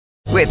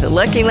With the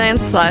Lucky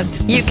Land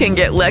Slots, you can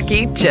get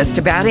lucky just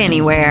about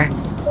anywhere.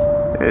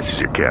 This is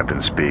your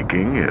captain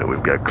speaking.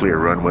 We've got clear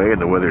runway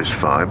and the weather's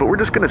fine, but we're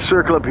just going to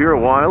circle up here a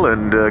while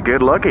and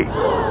get lucky.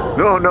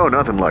 No,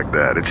 nothing like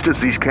that. It's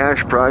just these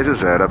cash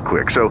prizes add up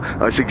quick. So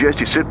I suggest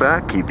you sit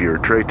back, keep your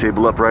tray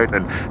table upright,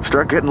 and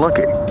start getting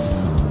lucky.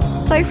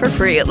 Play for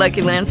free at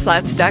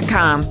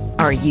LuckyLandSlots.com.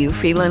 Are you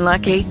feeling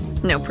lucky?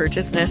 No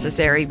purchase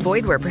necessary.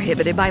 Void where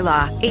prohibited by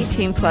law.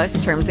 18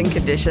 plus terms and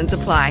conditions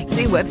apply.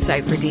 See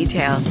website for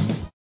details.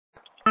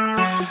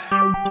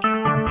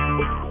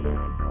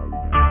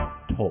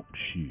 Talk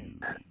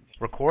shoes.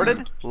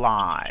 Recorded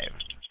live.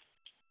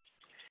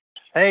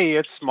 Hey,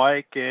 it's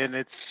Mike, and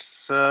it's,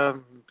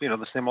 the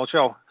same old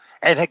show.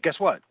 And hey, guess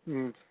what?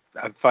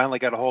 I finally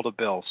got a hold of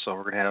Bill, so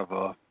we're going to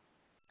have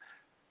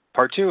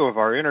part 2 of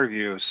our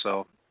interview.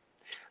 So,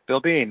 Bill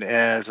Bean,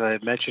 as I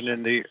mentioned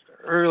in the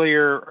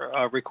earlier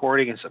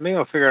recording, maybe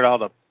I'll figure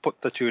out how to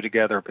put the two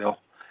together, Bill.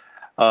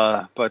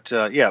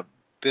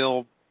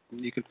 Bill,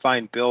 you can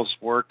find Bill's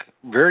work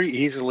very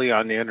easily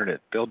on the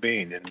internet, Bill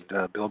Bean. And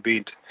Bill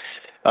Bean,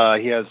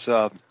 he has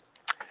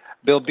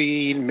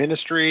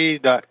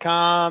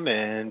BillBeanMinistry.com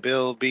and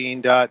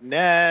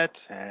BillBean.net,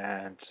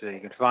 and so you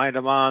can find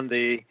him on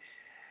the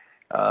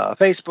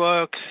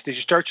Facebook. Did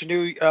you start your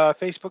new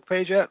Facebook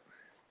page yet?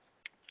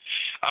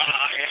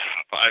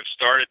 I've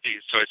started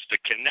so it's The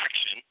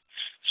Connection.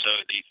 So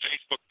the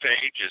Facebook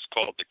page is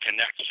called The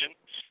Connection,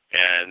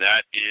 and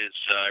that is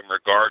in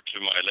regard to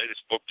my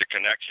latest book, The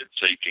Connection.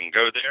 So you can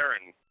go there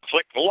and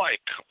click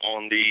like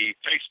on the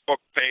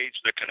Facebook page,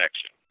 The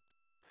Connection.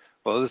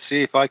 Well, let's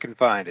see if I can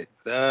find it.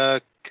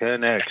 The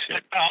Connection.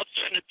 I'll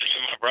send it to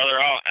you, my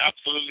brother. I'll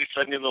absolutely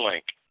send you the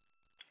link.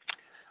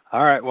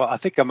 All right. Well, I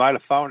think I might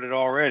have found it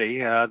already.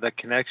 The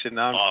Connection,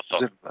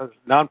 awesome. Is it a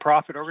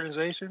nonprofit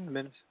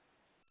organization?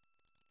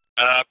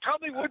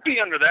 Probably would be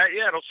under that.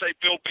 Yeah, it'll say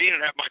Bill Bean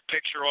and have my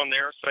picture on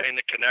there saying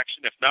The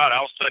Connection. If not,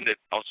 I'll send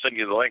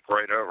you the link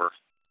right over.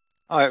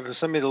 All right, well,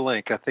 send me the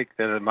link. I think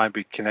that it might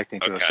be connecting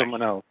to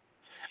someone else.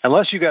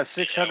 Unless you got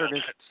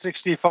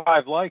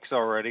 665 likes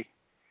already.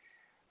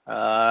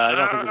 I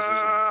don't think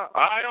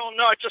I don't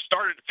know. I just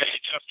started the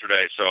page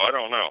yesterday, so I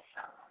don't know.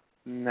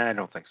 No, I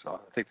don't think so. I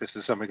think this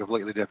is something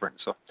completely different.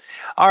 So,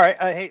 all right.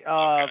 Hey,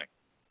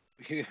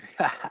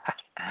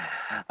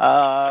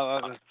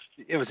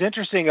 it was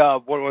interesting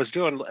what I was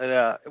doing.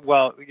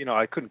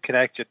 I couldn't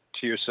connect it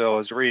to you, so I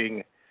was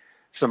reading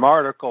some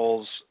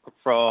articles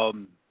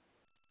from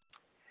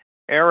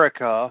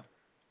Erica.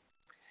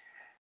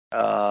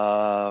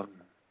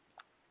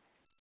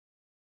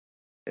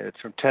 It's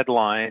from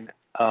Tedline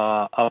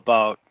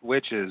about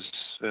witches,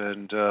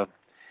 and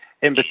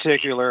in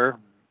particular,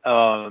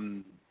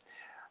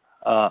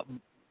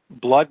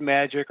 blood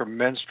magic or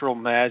menstrual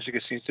magic.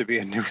 It seems to be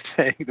a new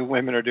thing the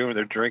women are doing.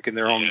 They're drinking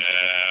their own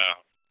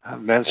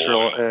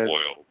menstrual.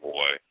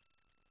 Boy.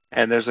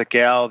 And there's a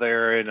gal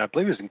there, and I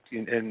believe it's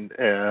in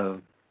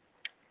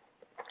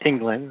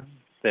England,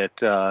 that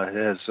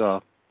has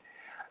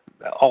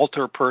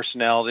alter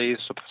personalities,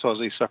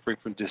 supposedly suffering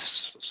from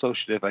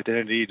dissociative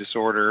identity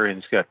disorder,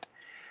 and she's got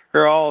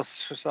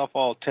herself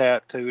all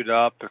tattooed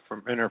up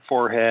in her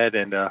forehead,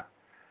 and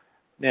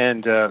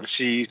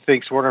she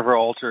thinks one of her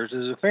altars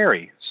is a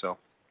fairy. So,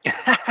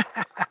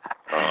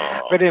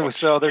 but anyway,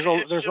 so there's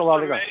a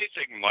lot of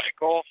amazing,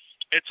 Michael.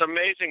 It's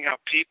amazing how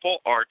people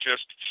are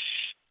just.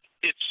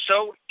 It's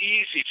so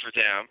easy for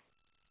them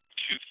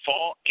to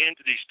fall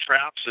into these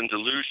traps and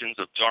delusions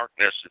of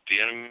darkness that the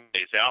enemy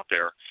is out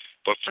there,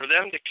 but for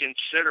them to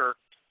consider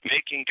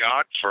making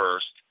God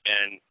first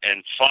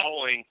and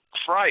following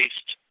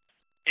Christ,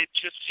 it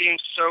just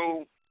seems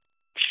so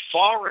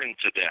foreign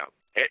to them.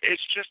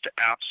 It's just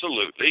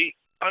absolutely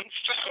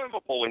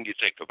unfathomable when you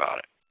think about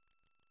it.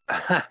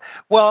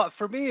 Well,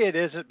 for me it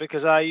isn't,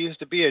 because I used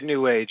to be a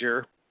New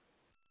Ager.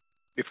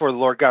 Before the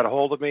Lord got a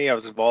hold of me, I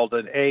was involved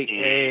in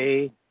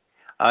AA.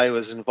 I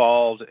was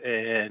involved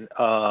in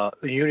the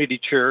Unity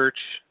Church,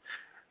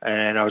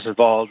 and I was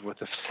involved with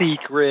The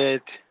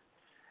Secret,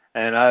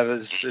 and I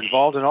was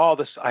involved in all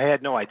this. I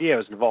had no idea I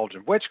was involved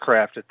in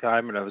witchcraft at the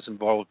time, and I was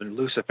involved in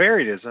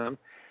Luciferianism.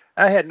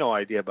 I had no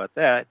idea about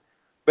that.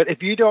 But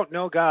if you don't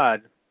know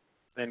God,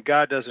 and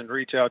God doesn't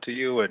reach out to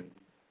you and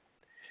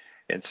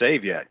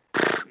save you,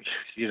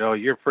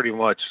 you're pretty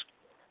much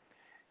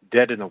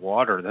dead in the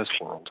water in this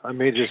world. I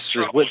mean, big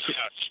trouble.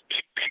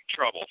 Big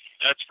trouble.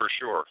 That's for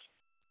sure.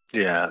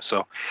 Yeah,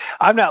 so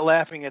I'm not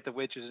laughing at the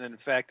witches. And in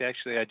fact,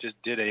 actually, I just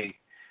did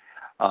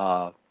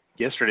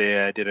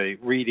yesterday I did a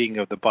reading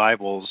of the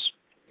Bibles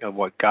of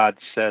what God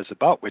says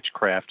about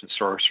witchcraft and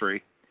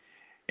sorcery.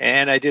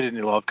 And I did it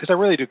in love, because I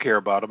really do care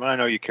about them, and I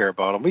know you care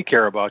about them. We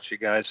care about you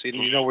guys. And,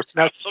 it's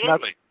not.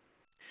 Absolutely.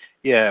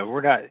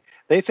 We're not.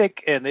 They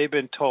think, and they've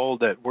been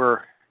told that we're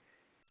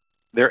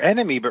their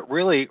enemy, but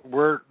really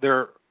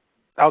they're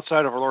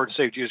outside of our Lord and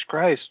Savior Jesus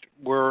Christ.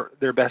 We're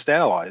their best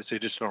allies. They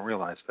just don't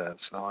realize that.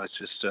 So it's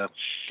just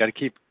got to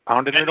keep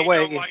pounding it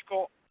away.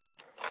 Michael,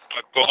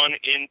 I've gone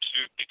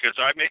into, because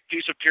I make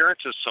these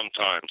appearances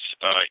sometimes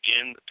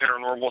in the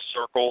paranormal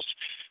circles.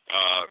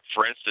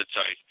 For instance,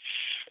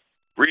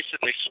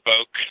 recently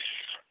spoke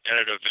at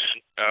an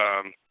event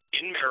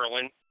in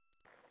Maryland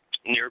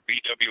near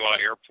BWI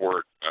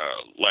Airport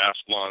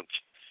last month.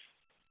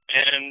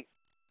 And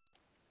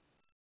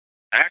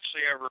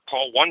actually, I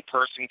recall one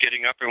person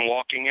getting up and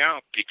walking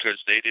out because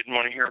they didn't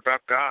want to hear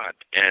about God.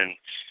 And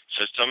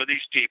so some of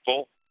these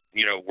people,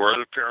 were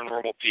the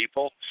paranormal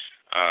people.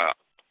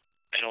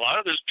 And a lot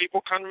of those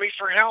people come to me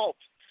for help.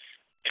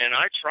 And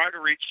I try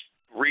to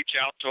reach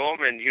out to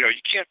them. And, you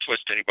can't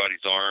twist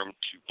anybody's arm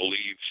to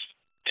believe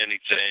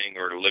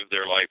anything or to live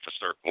their life a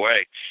certain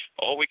way.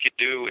 All we could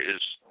do is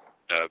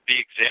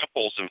be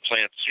examples and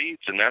plant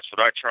seeds, and that's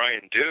what I try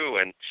and do.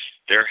 And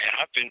there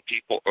have been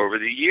people over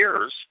the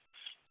years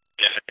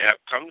that have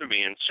come to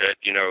me and said,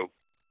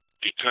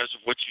 because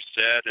of what you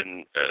said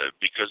and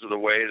because of the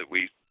way that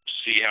we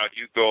see how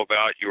you go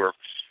about your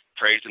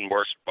praise and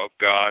worship of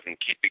God and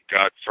keeping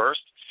God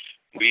first,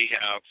 we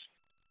have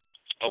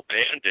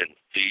abandoned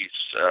these,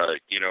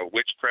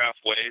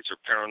 witchcraft ways or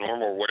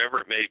paranormal or whatever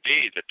it may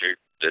be that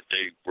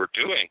they were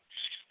doing.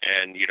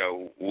 And,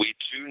 we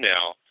too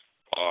now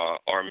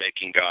are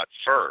making God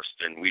first,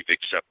 and we've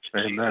accepted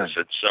Amen. Jesus.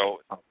 And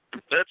so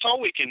that's all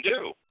we can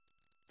do.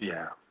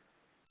 Yeah.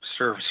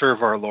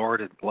 Serve our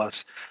Lord and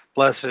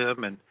bless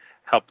Him and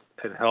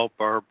help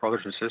our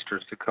brothers and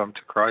sisters to come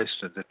to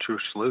Christ and the true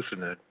solution.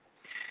 That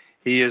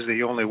He is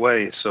the only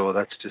way. So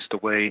that's just the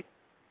way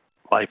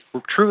life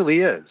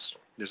truly is.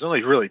 There's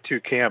only really two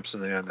camps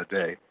in the end of the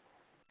day.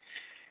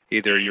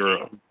 Either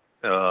you're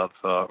of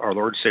our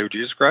Lord and Savior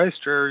Jesus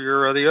Christ, or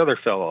you're the other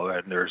fellow,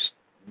 and there's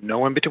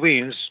no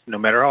in-betweens. No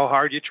matter how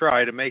hard you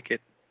try to make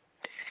it,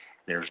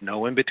 there's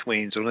no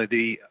in-betweens, only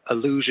the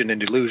illusion and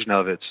delusion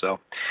of it. So,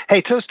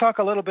 hey, let's talk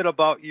a little bit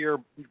about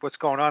what's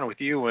going on with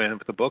you and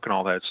with the book and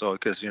all that. So,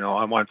 because,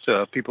 I want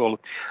people,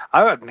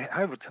 for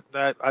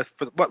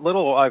what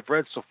little I've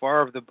read so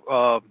far of the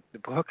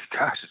book,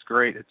 gosh, it's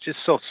great. It's just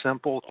so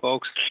simple,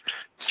 folks.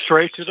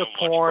 Straight to the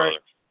point.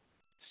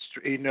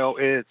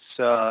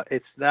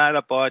 It's not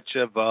a bunch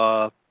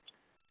of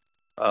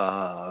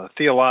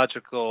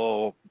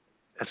theological,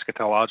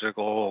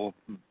 eschatological,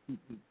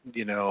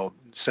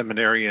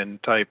 seminarian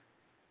type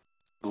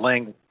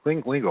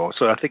lingo.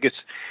 So I think it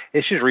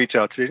should reach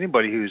out to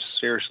anybody who's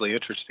seriously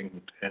interested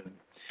in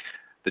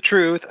the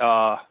truth.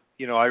 I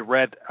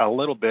read a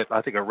little bit.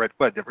 I think I read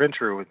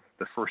through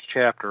the first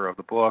chapter of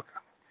the book,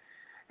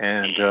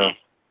 and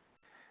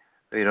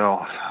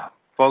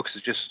folks,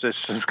 it's just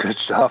some good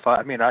stuff.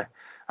 I mean, I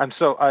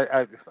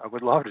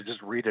would love to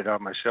just read it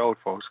on my show,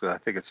 folks, because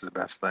I think it's the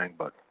best thing.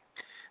 But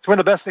it's one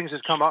of the best things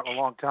that's come out in a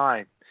long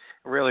time.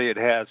 Really, it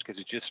has, because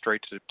it's just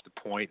straight to the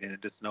point, and it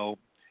does no.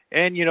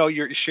 And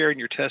you're sharing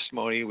your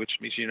testimony, which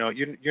means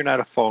you're not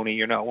a phony.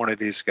 You're not one of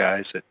these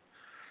guys that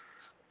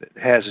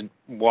hasn't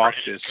walked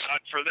this.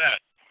 God for that.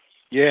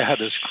 Yeah,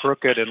 this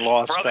crooked and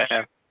lost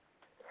path.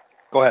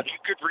 Go ahead. You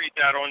could read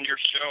that on your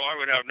show. I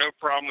would have no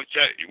problem with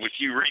that, with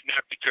you reading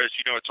that, because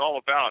it's all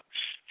about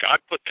God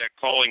put that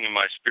calling in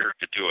my spirit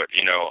to do it.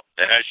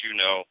 As you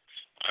know,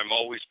 I'm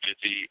always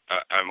busy.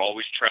 I'm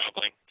always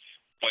traveling,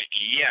 but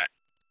yet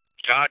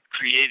God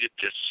created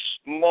this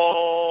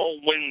small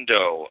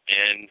window,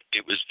 and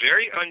it was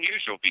very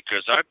unusual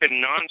because I've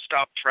been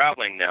nonstop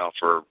traveling now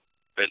for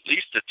at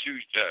least the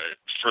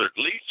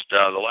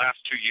last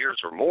 2 years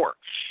or more,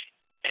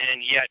 and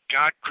yet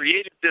God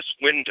created this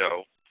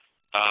window.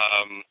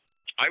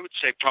 I would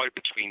say probably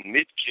between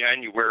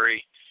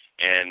mid-January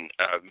and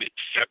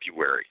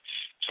mid-February,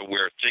 to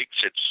where things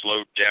had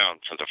slowed down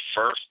for the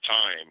first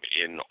time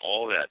in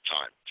all that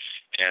time.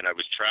 And I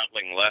was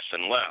traveling less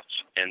and less.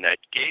 And that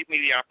gave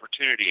me the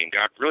opportunity, and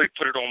God really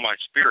put it on my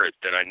spirit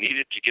that I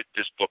needed to get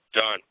this book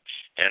done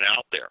and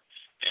out there.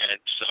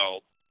 And so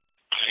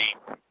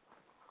I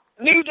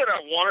knew that I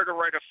wanted to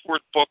write a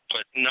fourth book,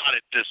 but not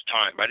at this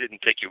time. I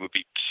didn't think it would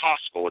be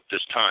possible at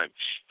this time.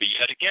 But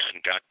yet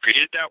again, God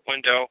created that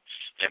window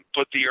and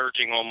put the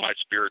urging on my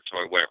spirit, so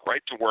I went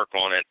right to work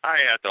on it. I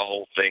had the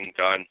whole thing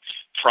done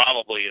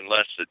probably in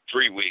less than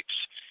 3 weeks,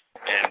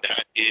 and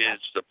that is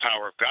the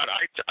power of God.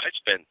 I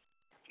spend,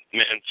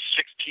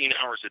 16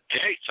 hours a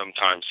day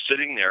sometimes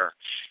sitting there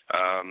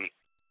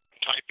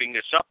typing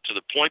this up, to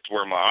the point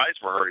where my eyes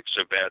were hurting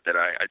so bad that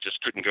I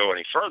just couldn't go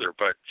any further.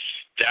 But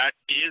that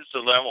is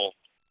the level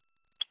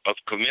of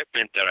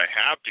commitment that I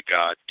have to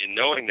God, in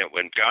knowing that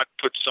when God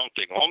puts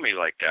something on me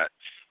like that,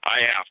 I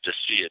have to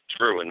see it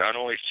through. And not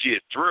only see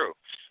it through,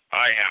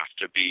 I have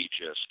to be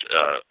just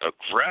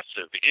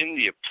aggressive in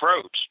the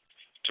approach,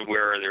 to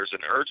where there's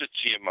an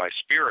urgency in my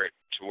spirit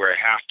to where I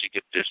have to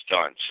get this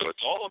done. So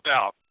it's all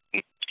about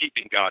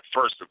keeping God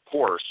first, of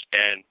course,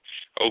 and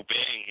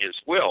obeying His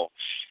will,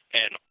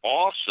 and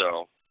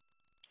also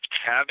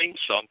having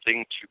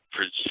something to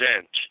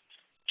present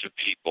to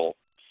people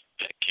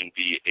that can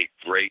be a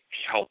great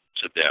help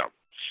to them.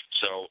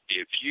 So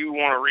if you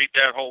want to read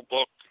that whole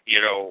book,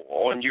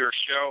 on your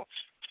show,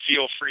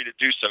 feel free to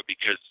do so,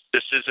 because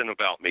this isn't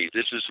about me.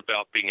 This is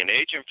about being an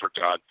agent for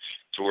God,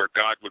 to where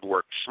God would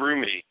work through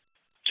me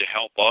to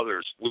help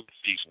others with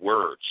these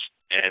words.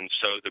 And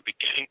so the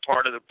beginning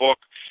part of the book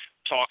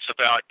talks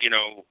about,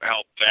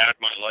 how bad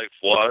my life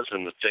was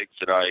and the things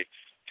that I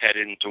had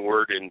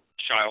endured in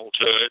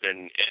childhood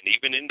and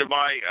even into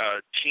my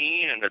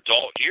teen and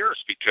adult years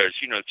because,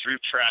 through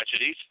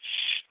tragedies,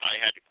 I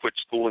had to quit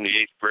school in the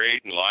 8th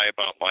grade and lie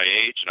about my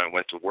age, and I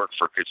went to work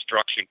for a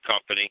construction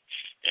company,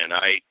 and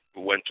I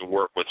went to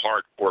work with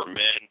hardcore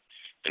men,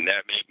 and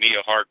that made me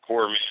a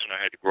hardcore man. I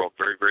had to grow up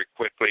very, very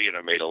quickly, and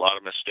I made a lot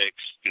of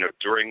mistakes,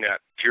 during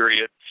that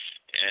period.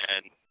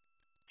 And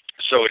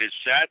so it is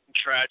sad and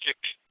tragic,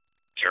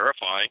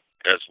 terrifying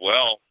as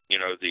well,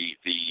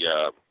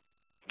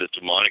 the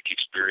demonic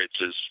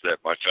experiences that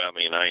my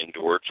family and I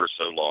endured for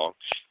so long,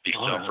 the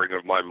suffering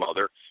of my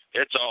mother,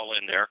 it's all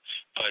in there.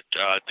 But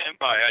then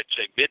by, I'd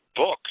say,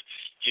 mid-book,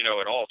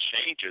 it all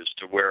changes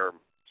to where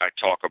I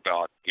talk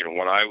about,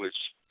 when I was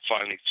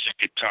finally sick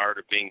and tired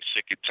of being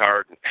sick and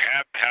tired and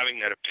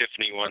having that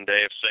epiphany one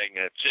day of saying,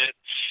 that's it.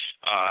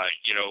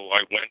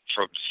 I went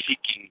from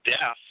seeking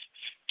death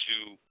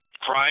to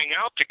crying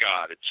out to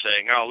God and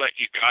saying, I'll let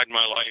you guide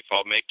my life.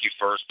 I'll make you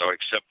first. I'll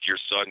accept your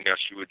son,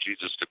 Yeshua,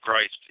 Jesus the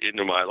Christ,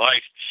 into my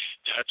life.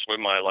 That's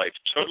when my life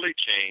totally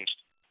changed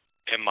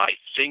and my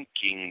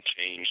thinking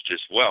changed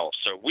as well.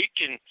 So we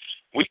can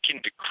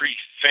decree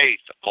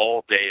faith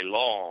all day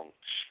long,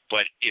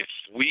 but if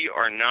we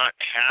are not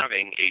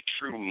having a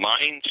true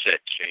mindset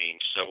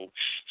change,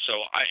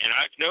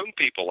 I've known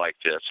people like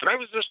this, and I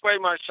was this way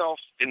myself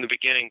in the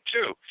beginning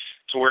too,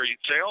 to where you'd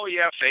say, oh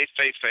yeah, faith,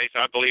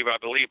 I believe,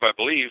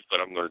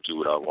 but I'm going to do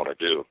what I want to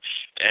do,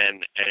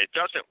 and it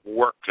doesn't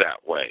work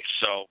that way.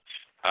 So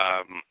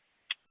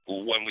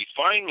when we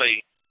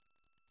finally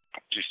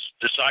just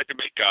decide to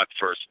make God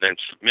first and then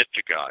submit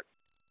to God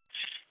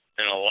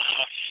and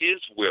allow His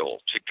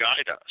will to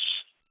guide us,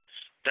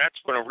 that's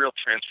when a real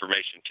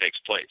transformation takes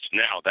place.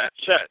 Now, that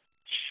said,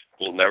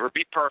 we'll never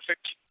be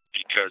perfect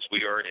because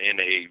we are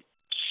in a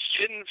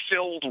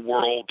sin-filled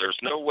world. There's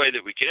no way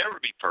that we can ever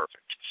be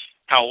perfect.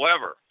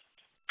 However,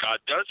 God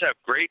does have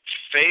great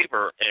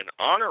favor and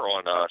honor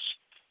on us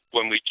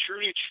when we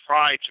truly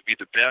try to be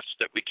the best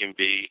that we can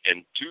be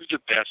and do the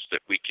best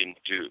that we can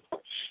do.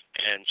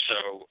 And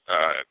so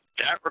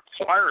that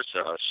requires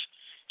us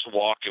to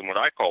walk in what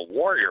I call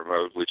warrior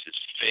mode, which is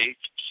faith,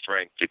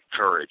 strength, and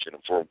courage. And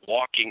if we're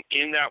walking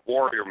in that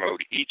warrior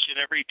mode each and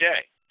every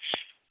day,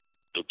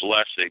 the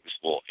blessings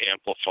will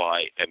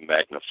amplify and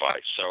magnify.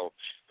 So,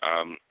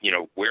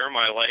 where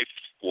my life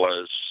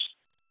was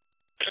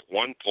at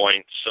one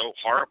point so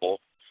horrible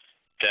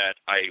that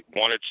I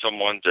wanted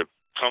someone to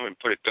come and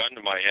put a gun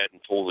to my head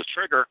and pull the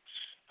trigger,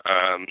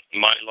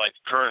 my life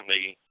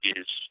currently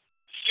is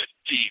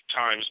 50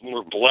 times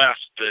more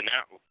blessed than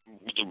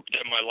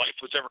my life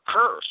was ever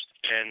cursed.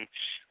 And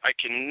I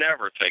can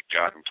never thank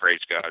God and praise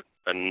God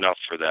enough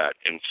for that,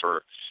 and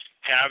for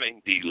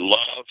having the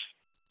love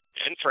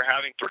and for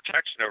having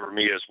protection over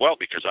me as well,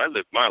 because I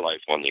lived my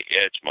life on the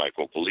edge,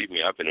 Michael. Believe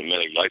me, I've been in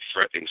many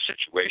life-threatening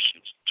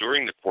situations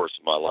during the course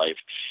of my life,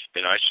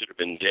 and I should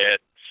have been dead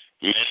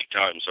many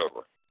times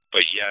over.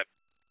 But yet,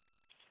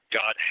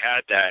 God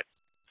had that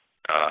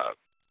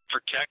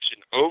protection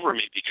over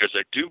me, because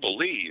I do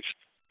believe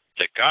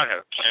that God had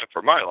a plan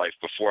for my life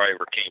before I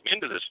ever came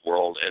into this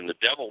world, and the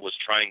devil was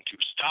trying to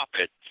stop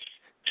it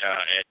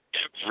at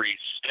every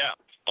step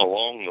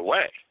along the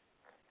way.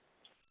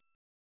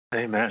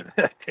 Amen.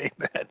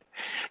 Amen.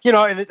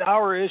 And the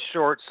hour is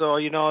short, so,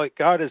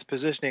 God is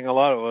positioning a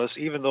lot of us,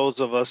 even those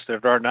of us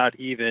that are not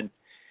even,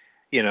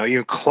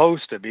 even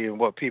close to being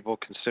what people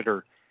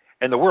consider,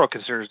 and the world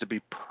considers to be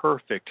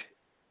perfect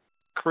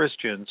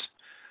Christians,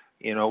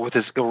 with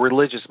this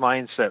religious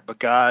mindset. But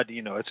God,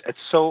 it's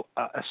so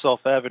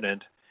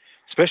self-evident,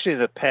 especially in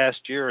the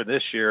past year and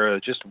this year,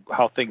 just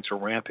how things are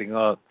ramping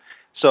up.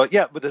 So,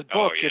 yeah, but the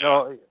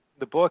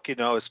book,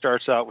 it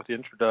starts out with the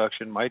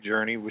introduction, my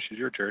journey, which is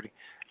your journey,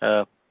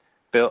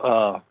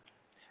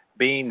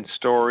 Being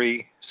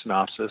story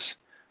synopsis.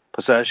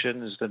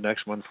 Possession is the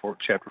next one for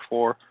chapter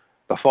 4.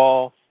 The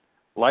fall,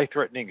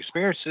 life-threatening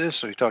experiences.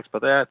 So he talks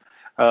about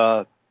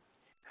that.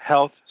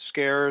 Health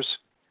scares.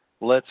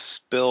 Let's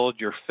build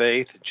your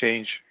faith and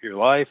change your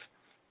life.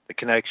 The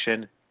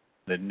connection,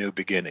 the new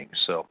beginning.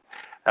 So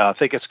I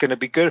think it's going to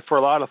be good for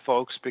a lot of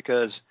folks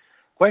because,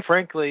 quite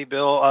frankly,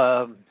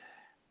 Bill,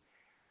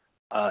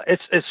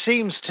 it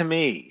seems to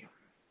me,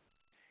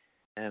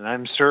 and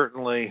I'm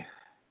certainly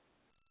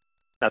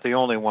not the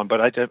only one, but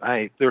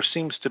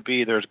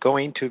there's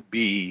going to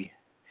be,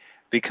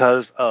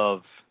 because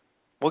of,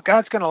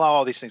 God's going to allow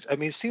all these things. I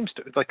mean, it seems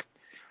to, like,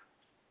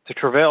 the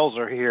travails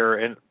are here,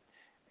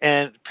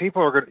 and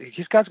people are going.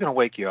 God's going to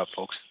wake you up,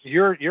 folks. If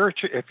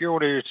you're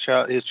one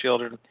of his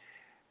children,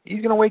 He's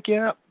going to wake you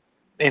up,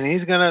 and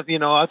He's going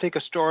to. I think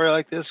a story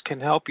like this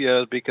can help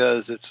you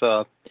because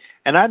it's.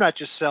 And I'm not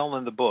just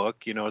selling the book,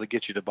 to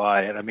get you to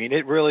buy it. I mean,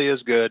 it really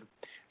is good.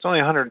 It's only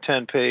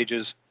 110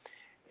 pages,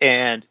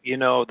 and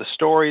the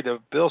story, the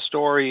Bill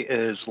story,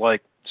 is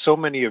like so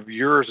many of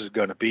yours is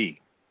going to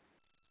be.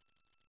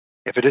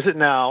 If it isn't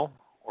now,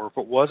 or if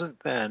it wasn't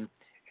then,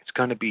 it's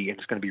going to be, and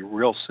it's going to be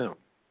real soon.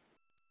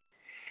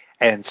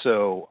 And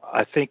so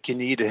I think you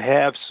need to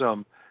have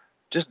some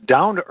just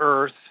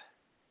down-to-earth,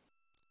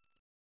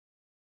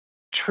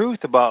 truth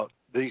about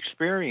the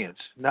experience,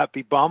 not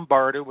be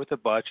bombarded with a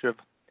bunch of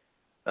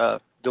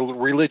the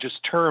religious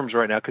terms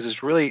right now, because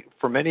it's really,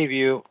 for many of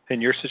you in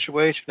your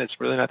situation, it's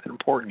really not that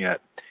important yet.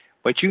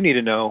 What you need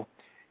to know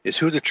is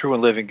who the true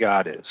and living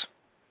God is,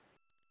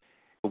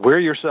 where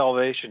your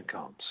salvation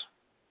comes,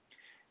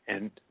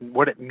 and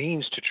what it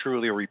means to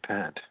truly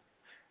repent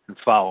and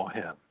follow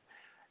Him,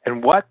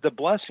 and what the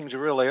blessings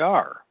really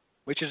are,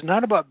 which is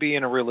not about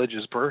being a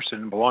religious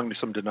person, belonging to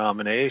some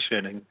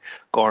denomination and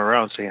going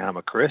around saying, I'm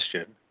a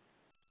Christian.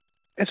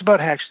 It's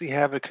about actually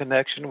having a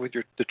connection with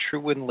the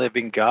true and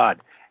living God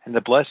and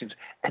the blessings,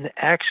 and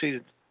actually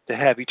to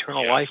have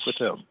eternal life with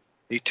Him.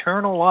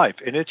 Eternal life,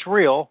 and it's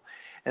real,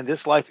 and this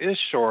life is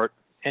short,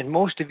 and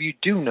most of you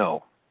do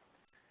know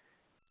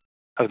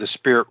of the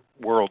spirit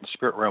world, the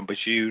spirit realm, but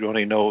you don't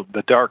even know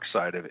the dark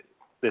side of it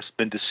that's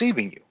been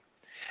deceiving you.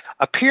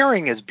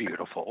 Appearing is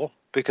beautiful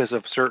because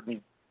of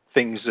certain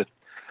things that,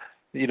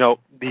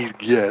 these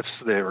gifts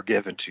that are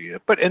given to you.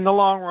 But in the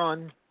long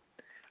run,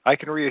 I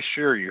can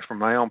reassure you from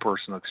my own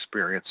personal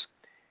experience,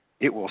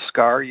 it will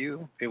scar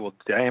you, it will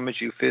damage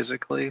you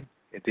physically,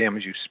 it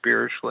damages you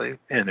spiritually,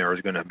 and there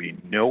is going to be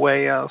no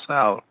way else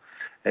out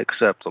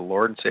except the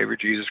Lord and Savior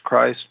Jesus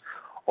Christ.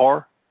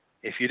 Or,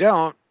 if you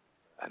don't,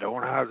 I don't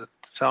want to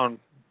sound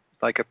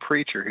like a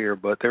preacher here,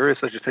 but there is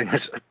such a thing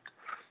as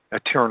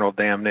eternal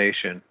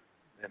damnation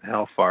and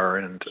hellfire,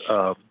 and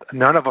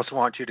none of us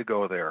want you to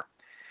go there.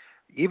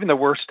 Even the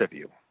worst of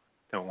you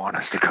don't want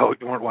us to go.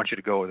 Don't want you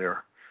to go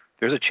there.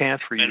 There's a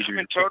chance for you to. I'm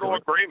in total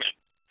agreement.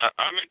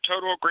 I'm in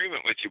total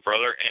agreement with you,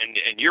 brother,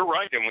 and you're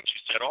right in what you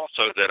said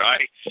also, that I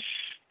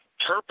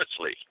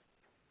purposely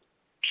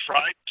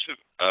tried to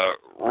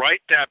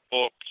write that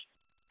book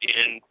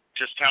in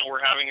just how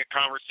we're having a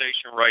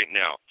conversation right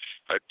now,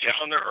 a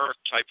down-to-earth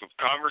type of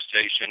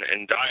conversation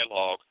and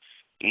dialogue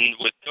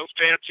with no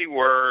fancy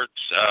words,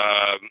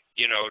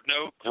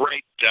 no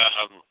great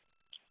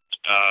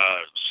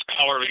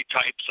scholarly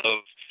types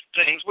of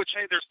things, which,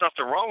 hey, there's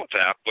nothing wrong with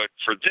that, but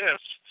for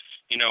this,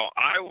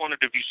 I wanted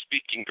to be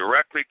speaking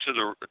directly to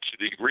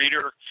the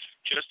reader,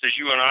 just as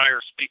you and I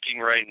are speaking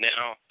right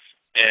now,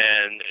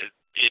 and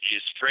it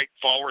is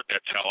straightforward.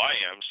 That's how I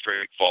am,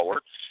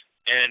 straightforward,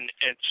 and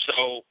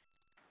so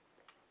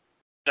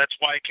that's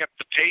why I kept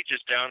the pages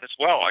down as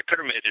well. I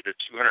could have made it a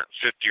 250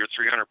 or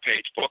 300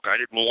 page book.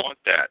 I didn't want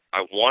that.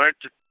 I wanted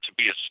it to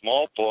be a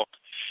small book.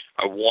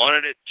 I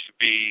wanted it to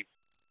be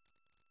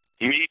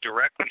me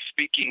directly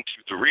speaking to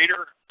the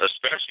reader,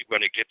 especially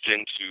when it gets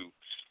into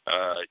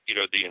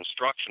the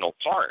instructional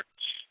part,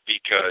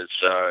 because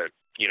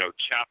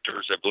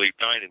chapters, I believe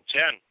 9 and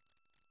 10,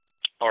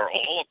 are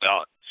all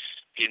about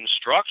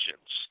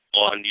instructions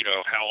on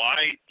how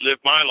I live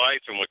my life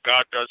and what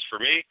God does for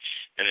me,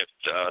 and if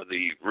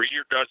the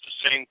reader does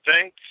the same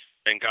thing,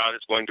 then God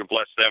is going to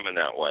bless them in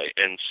that way.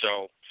 And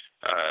so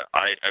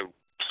I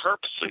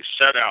purposely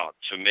set out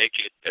to make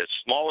it as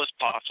small as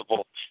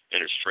possible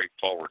and as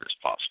straightforward as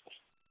possible.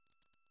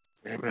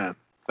 Amen.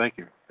 Thank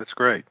you. That's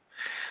great.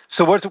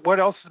 So what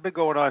else has been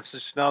going on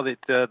since now that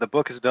the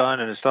book is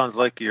done, and it sounds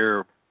like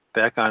you're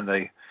back on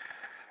the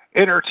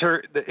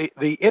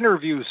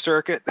interview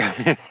circuit?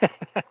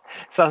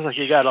 Sounds like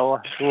you got a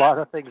lot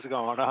of things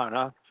going on,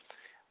 huh?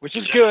 Which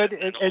is good.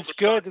 It's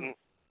good.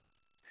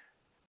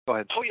 Go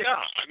ahead. Oh,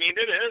 yeah. I mean,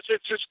 it is.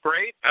 It's just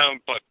great.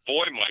 But,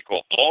 boy,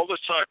 Michael, all of a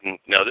sudden,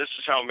 now this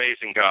is how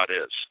amazing God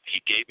is.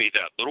 He gave me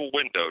that little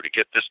window to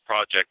get this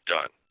project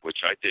done,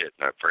 which I did,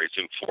 and I praise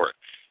Him for it.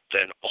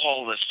 Then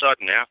all of a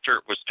sudden,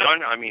 after it was done,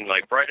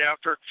 right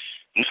after,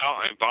 now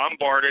I'm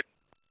bombarded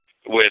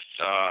with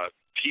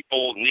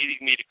people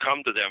needing me to come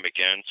to them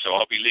again. So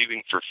I'll be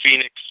leaving for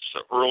Phoenix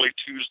early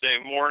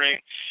Tuesday morning.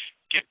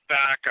 Get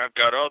back. I've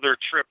got other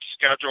trips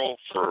scheduled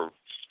for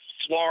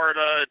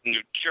Florida,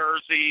 New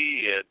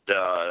Jersey, and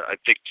I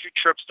think 2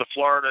 trips to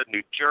Florida,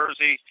 New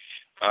Jersey,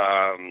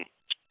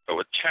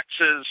 with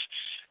Texas.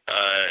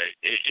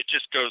 It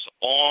just goes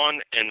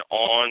on and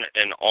on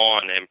and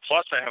on. And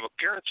plus I have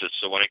appearances.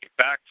 So when I get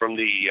back from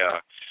the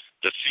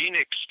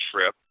Phoenix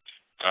trip,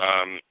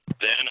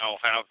 then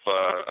I'll have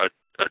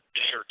a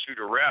day or 2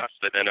 to rest,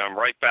 and then I'm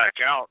right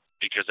back out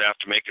because I have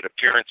to make an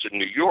appearance in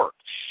New York.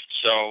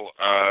 So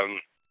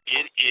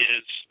it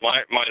is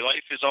my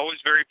life is always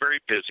very, very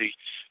busy,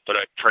 but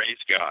I praise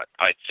God.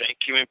 I thank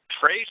Him and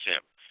praise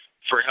Him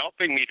for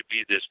helping me to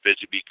be this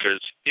busy, because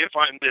if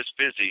I'm this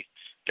busy,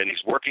 then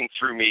He's working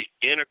through me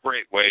in a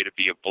great way to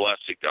be a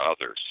blessing to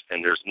others.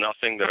 And there's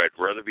nothing that I'd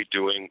rather be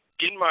doing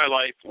in my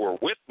life or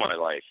with my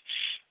life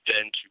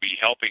than to be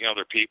helping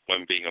other people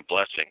and being a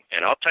blessing.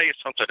 And I'll tell you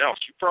something else.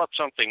 You brought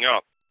something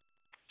up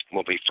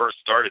when we first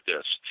started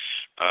this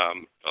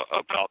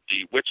about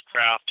the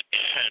witchcraft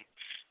and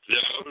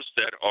those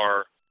that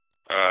are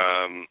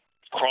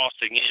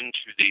crossing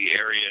into the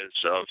areas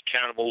of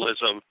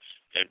cannibalism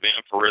and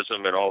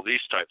vampirism and all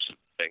these types of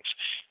things.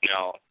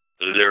 Now,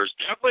 there's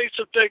definitely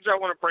some things I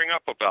want to bring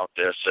up about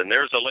this, and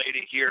there's a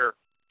lady here,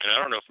 and I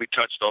don't know if we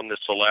touched on this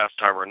the last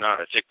time or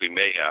not. I think we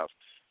may have.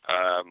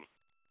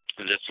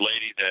 This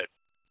lady that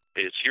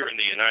is here in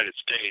the United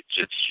States,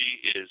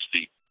 she is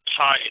the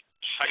Pied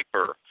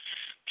Piper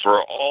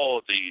for all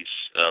of these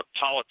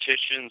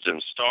politicians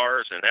and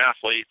stars and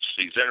athletes,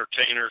 these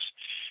entertainers.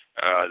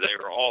 They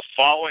were all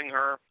following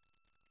her.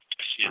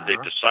 She is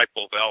a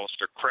disciple of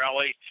Aleister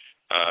Crowley,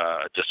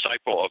 a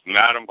disciple of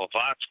Madame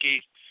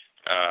Blavatsky.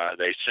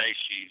 They say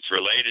she's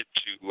related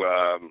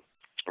to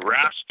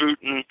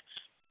Rasputin.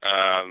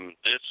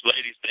 This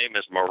lady's name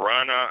is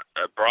Marina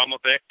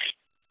Abramovic,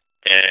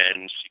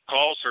 and she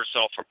calls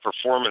herself a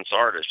performance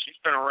artist. She's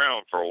been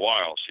around for a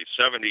while. She's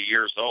 70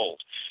 years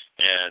old,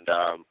 and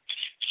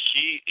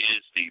she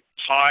is the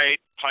Pied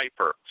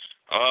Piper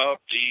of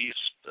these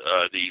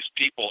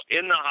people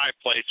in the high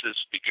places,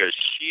 because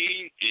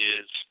she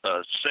is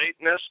a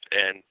Satanist,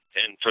 and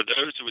for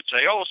those who would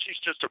say, oh, she's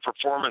just a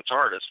performance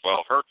artist,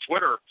 well, her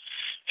Twitter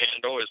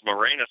handle is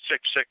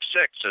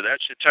Morena666, so that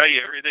should tell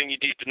you everything you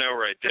need to know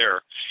right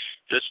there.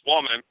 This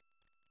woman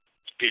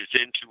is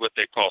into what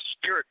they call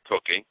spirit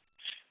cooking,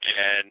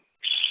 and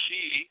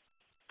she,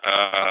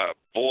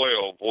 boy,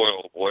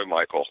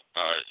 Michael,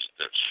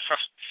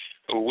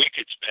 we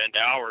could spend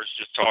hours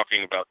just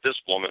talking about this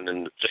woman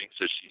and the things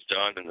that she's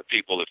done and the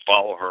people that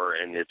follow her,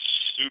 and it's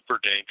super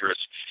dangerous.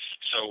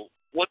 So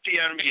what the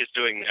enemy is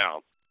doing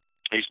now,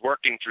 he's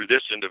working through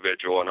this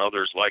individual and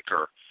others like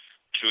her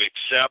to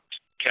accept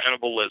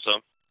cannibalism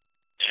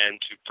and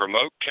to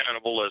promote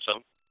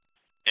cannibalism.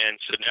 And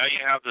so now you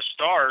have the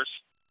stars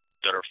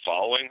that are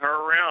following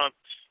her around.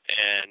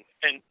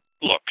 And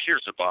look,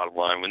 here's the bottom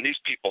line. When these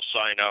people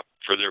sign up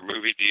for their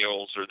movie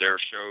deals or their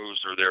shows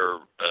or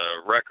their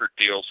record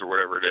deals or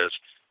whatever it is,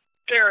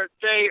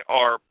 they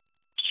are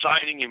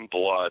signing in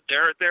blood.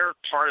 They're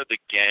part of the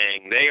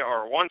gang. They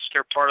are, once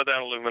they're part of that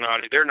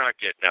Illuminati, they're not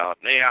getting out,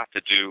 and they have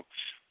to do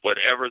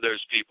whatever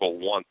those people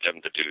want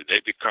them to do. They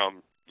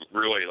become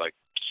really like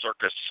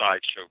circus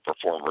sideshow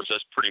performers.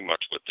 That's pretty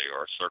much what they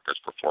are, circus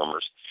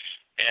performers.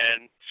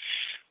 And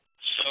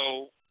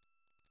so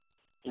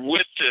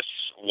with this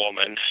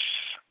woman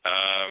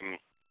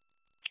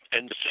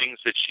and the things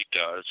that she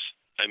does,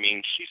 I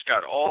mean, she's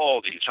got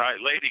all these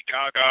Lady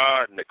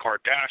Gaga and the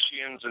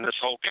Kardashians and this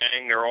whole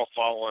gang, they're all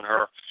following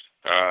her.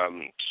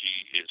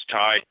 She is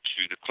tied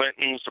to the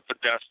Clintons, the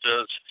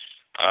Podestas,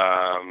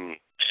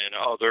 and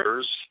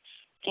others.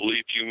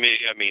 Believe you me,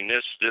 I mean,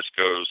 this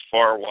goes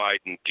far,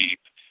 wide, and deep.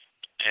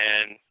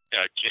 And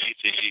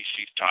Jay-Z,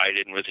 she's tied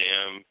in with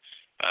him.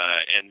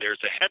 And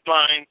there's a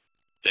headline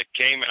that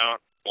came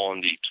out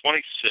on the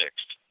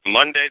 26th,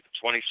 Monday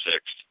the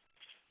 26th.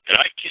 And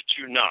I kid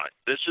you not,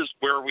 this is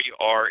where we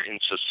are in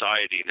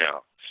society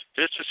now.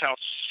 This is how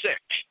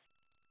sick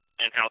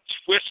and how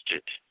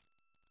twisted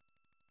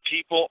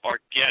people are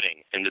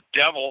getting. And the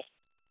devil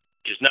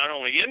is not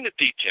only in the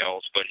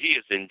details, but he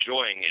is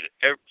enjoying it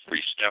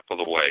every step of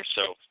the way.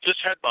 So this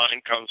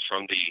headline comes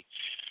from the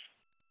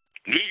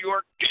New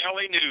York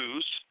Daily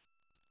News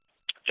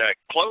that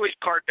Khloe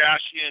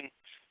Kardashian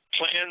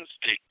plans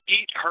to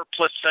eat her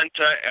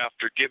placenta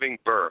after giving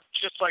birth,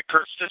 just like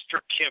her sister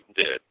Kim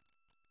did.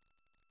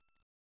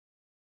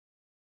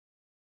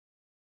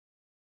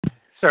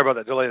 Sorry about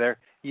that delay there.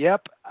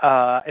 Yep.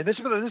 And this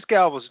is what this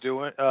gal was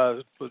doing.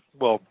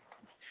 Well,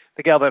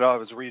 the gal that I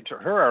was reading to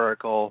her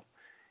article,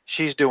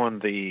 she's doing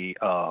the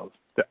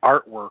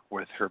artwork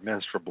with her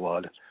menstrual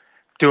blood,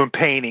 doing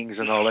paintings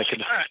and all that,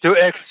 to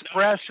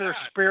express her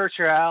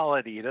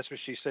spirituality. That's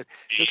what she said.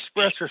 To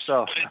express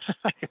herself.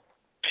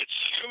 It's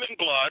human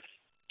blood.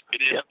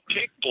 It is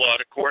pig blood,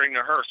 according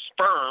to her.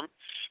 Sperm,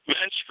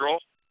 menstrual,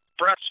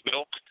 breast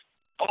milk,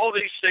 all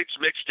these things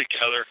mixed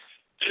together.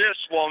 This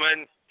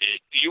woman,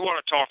 you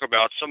want to talk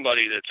about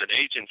somebody that's an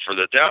agent for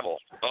the devil.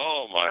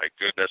 Oh, my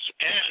goodness.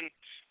 And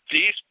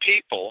these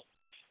people,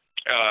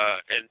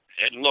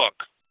 and look,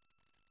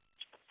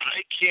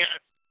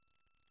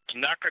 I'm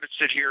not going to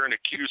sit here and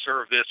accuse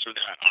her of this or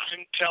that.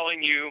 I'm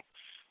telling you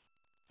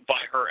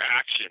by her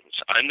actions.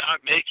 I'm not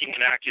making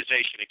an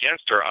accusation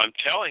against her. I'm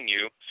telling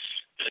you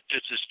that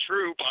this is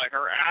true by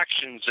her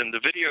actions and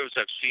the videos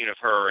I've seen of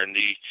her and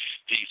the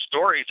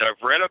stories I've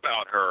read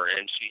about her.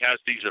 And she has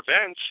these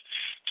events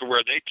to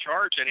where they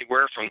charge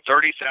anywhere from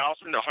 $30,000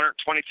 to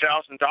 $120,000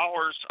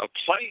 a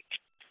plate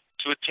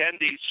to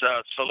attend these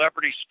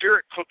celebrity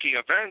spirit cooking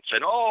events,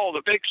 and all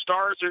the big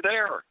stars are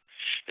there.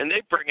 And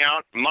they bring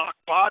out mock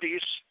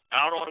bodies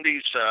out on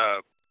these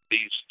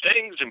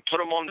things and put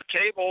them on the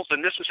tables,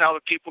 and this is how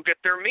the people get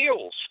their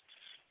meals.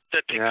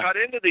 That they cut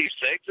into these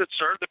things that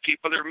serve the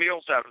people their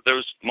meals out of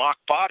those mock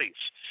bodies.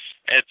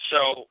 And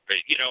so,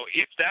 you know,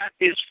 if that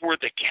is for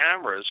the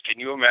cameras, can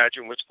you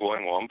imagine what's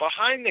going on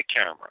behind the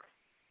camera?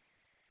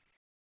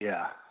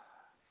 Yeah.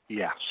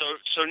 Yeah.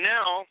 So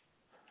now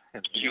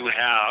you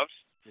have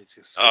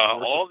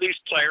all these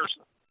players.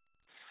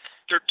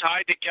 They're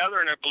tied together,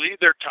 and I believe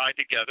they're tied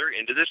together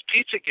into this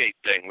Pizzagate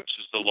thing, which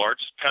is the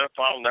largest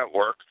pedophile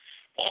network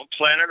on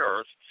planet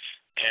Earth.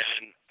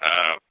 And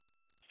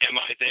am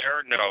I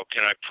there? No.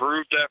 Can I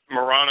prove that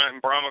Marina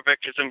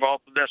Abramovic is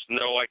involved in this?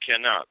 No, I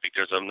cannot,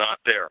 because I'm not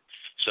there.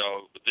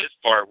 So this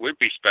part would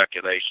be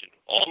speculation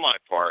on my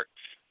part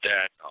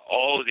that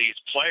all of these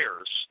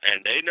players,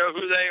 and they know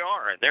who they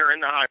are, and they're in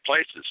the high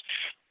places,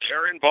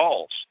 they're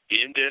involved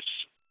in this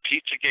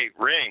Pizzagate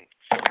ring,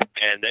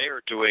 and they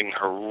are doing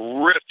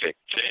horrific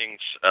things,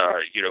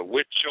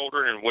 with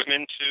children and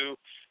women too,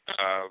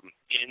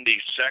 in the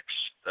sex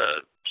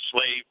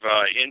slave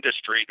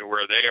industry, to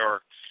where they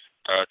are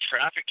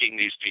trafficking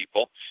these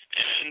people.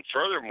 And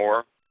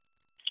furthermore,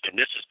 and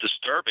this is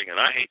disturbing, and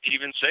I hate to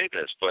even say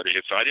this, but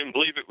if I didn't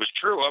believe it was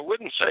true, I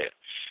wouldn't say it,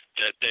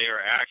 that they are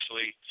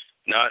actually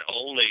not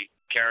only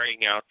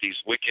carrying out these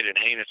wicked and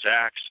heinous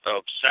acts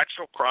of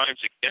sexual crimes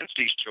against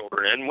these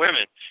children and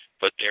women,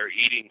 but they're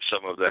eating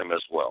some of them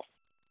as well.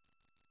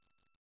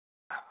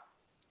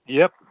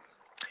 Yep.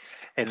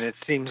 And it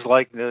seems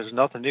like there's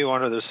nothing new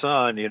under the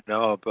sun, the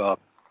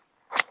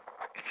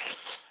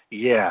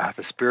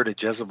spirit of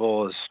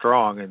Jezebel is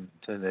strong, and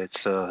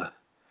it's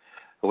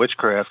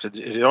witchcraft.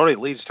 It only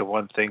leads to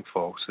one thing,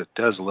 folks. It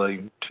does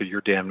lead to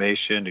your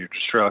damnation, your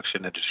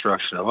destruction, and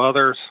destruction of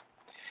others.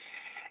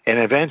 And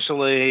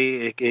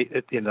eventually,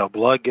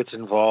 blood gets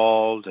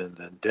involved, and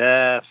then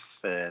death,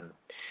 and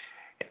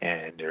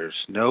there's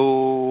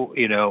no,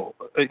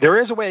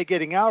 there is a way of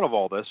getting out of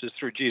all this. It's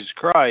through Jesus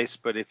Christ.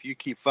 But if you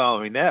keep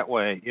following that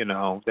way,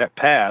 that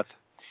path,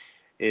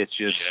 it's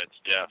just it's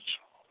death.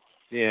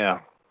 Yeah,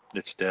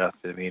 it's death.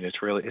 I mean,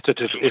 it's really I don't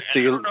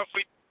know if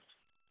we.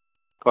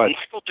 Go ahead.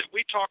 Michael, did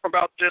we talk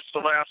about this the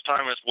last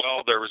time as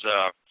well? There was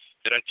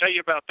did I tell you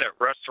about that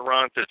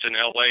restaurant that's in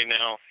L.A.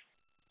 now?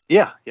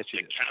 Yeah, yes,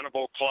 you the did.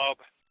 Cannibal Club.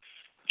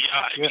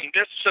 Yeah, I mean,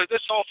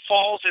 this all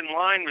falls in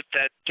line with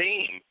that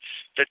theme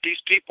that these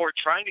people are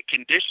trying to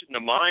condition the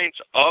minds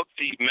of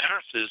the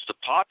masses, the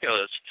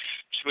populace,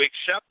 to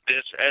accept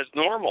this as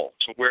normal,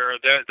 to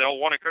where they'll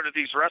want to go to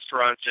these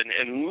restaurants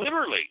and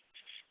literally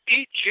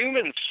eat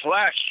human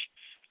flesh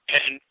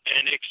and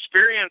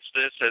experience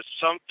this as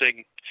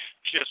something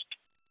just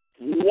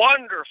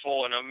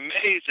wonderful and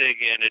amazing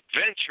and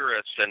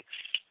adventurous, and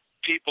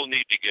people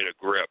need to get a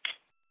grip.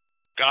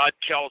 God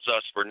tells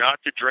us we're not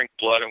to drink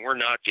blood and we're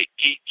not to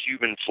eat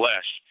human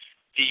flesh.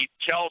 He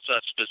tells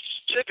us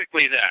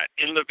specifically that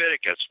in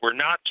Leviticus. We're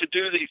not to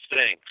do these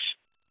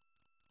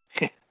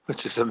things.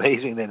 Which is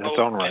amazing in its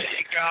own right.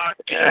 God,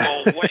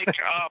 people, wake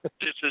up.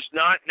 This is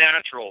not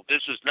natural.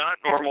 This is not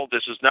normal.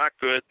 This is not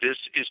good. This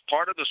is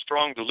part of the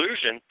strong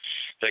delusion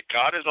that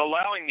God is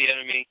allowing the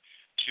enemy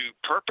to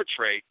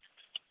perpetrate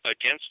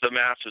against the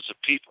masses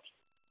of people.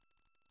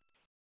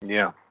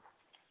 Yeah.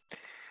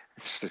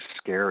 It's just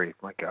scary.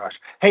 My gosh.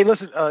 Hey,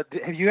 listen,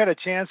 have you had a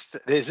chance?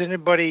 Has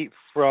anybody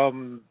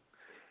from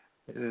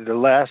the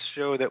last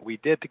show that we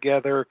did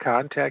together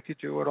contacted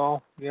you at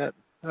all yet?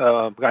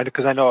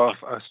 Because I know,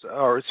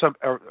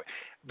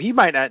 you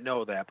might not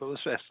know that, but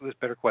let's ask this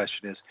better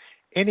question: is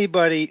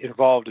anybody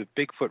involved in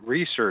Bigfoot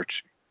research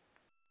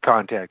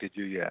contacted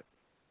you yet?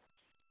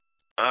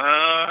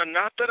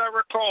 Not that I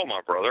recall,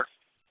 my brother.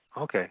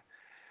 Okay.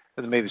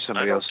 Maybe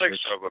somebody else. I don't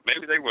think so, but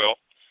maybe they will.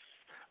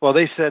 Well,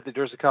 they said that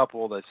there's a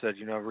couple that said,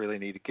 really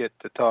need to get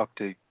to talk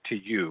to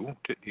you,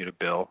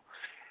 Bill.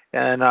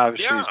 And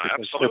obviously,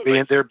 it's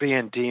because they're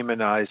being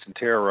demonized and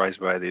terrorized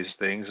by these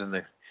things,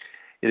 and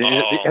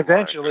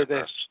eventually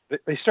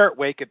they start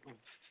waking.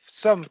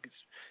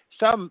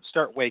 Some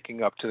start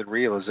waking up to the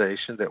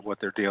realization that what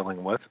they're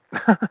dealing with.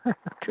 Gosh.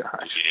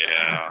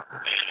 Yeah,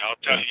 and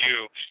I'll tell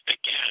you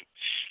again.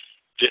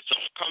 This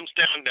all comes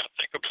down. Now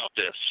think about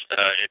this,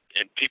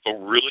 and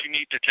people really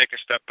need to take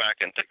a step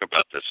back and think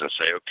about this and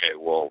say, okay,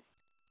 well,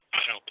 I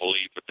don't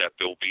believe what that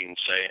Bill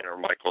Bean's saying or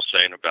Michael's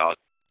saying about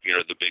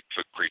the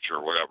Bigfoot creature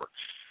or whatever.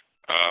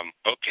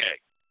 Okay,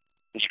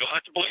 you don't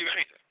have to believe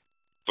anything,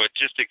 but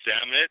just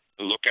examine it,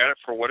 look at it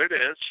for what it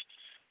is.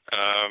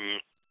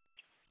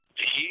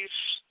 These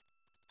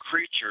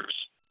creatures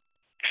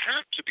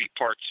have to be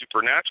part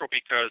supernatural,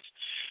 because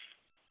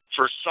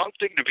for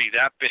something to be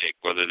that big,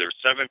 whether they're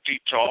 7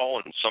 feet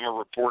tall and some are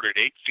reported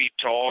 8 feet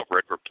tall,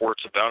 read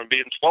reports about them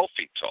being 12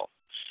 feet tall.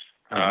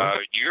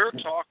 You're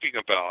talking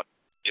about,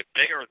 if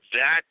they are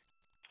that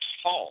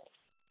tall,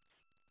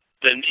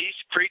 then these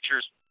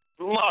creatures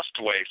must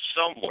weigh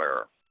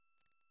somewhere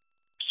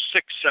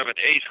 600,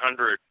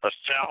 700, 800,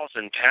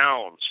 1,000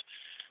 pounds.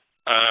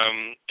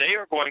 They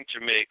are going to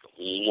make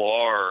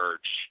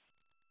large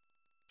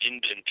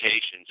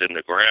indentations in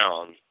the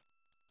ground,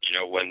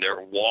 when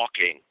they're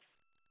walking.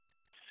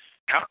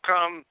 How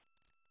come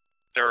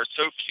there are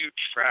so few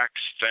tracks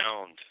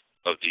found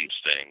of these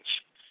things?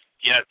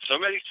 Yet so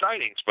many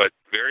sightings, but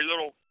very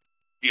little,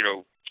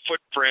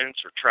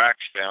 footprints or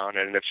tracks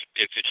found. And if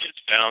it is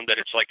found, that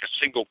it's like a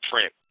single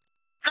print.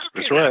 How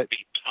can that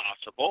be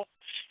possible?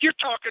 You're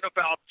talking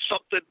about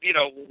something,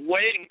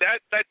 weighing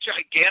that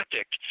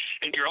gigantic,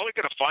 and you're only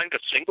going to find a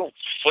single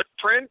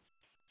footprint?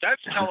 That's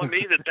telling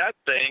me that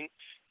thing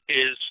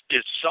is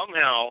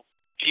somehow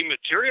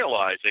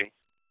dematerializing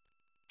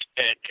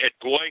and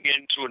going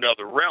into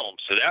another realm.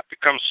 So that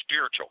becomes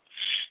spiritual.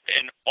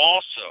 And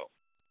also,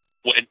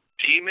 when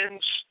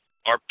demons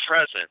are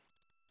present,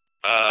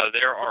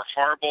 there are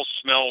horrible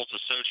smells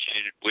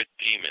associated with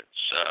demons.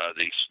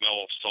 The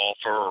smell of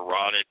sulfur or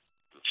rotted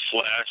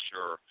flesh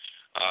or,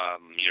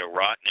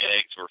 rotten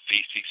eggs or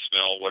feces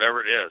smell,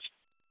 whatever it is.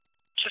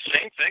 It's the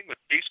same thing with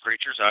these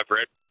creatures. I've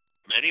read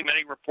many,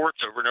 many reports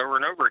over and over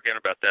and over again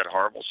about that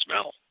horrible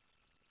smell.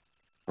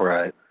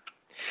 Right.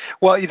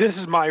 Well, this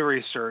is my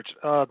research.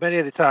 Many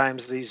of the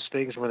times, these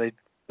things, when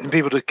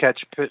people do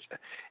catch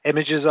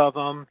images of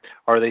them,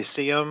 or they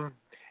see them,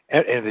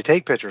 and they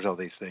take pictures of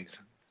these things,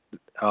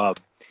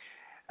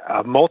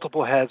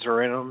 multiple heads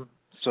are in them.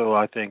 So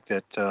I think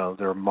that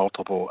there are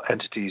multiple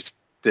entities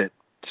that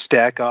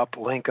stack up,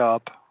 link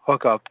up,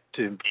 hook up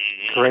to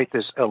create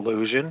this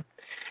illusion.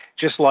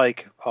 Just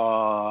like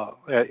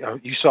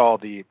you saw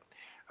the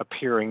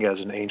appearing as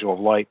an angel of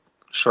light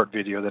short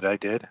video that I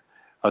did.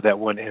 That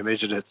one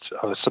image, and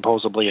it's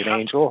supposedly an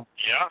angel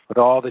with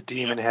all the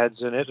demon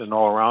heads in it and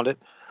all around it.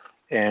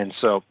 And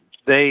so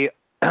they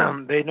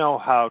know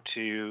how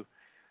to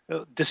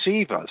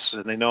deceive us,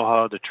 and they know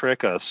how to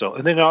trick us. So,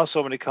 and then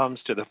also when it comes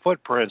to the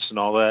footprints and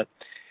all that,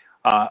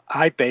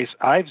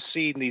 I've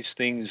seen these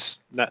things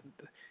not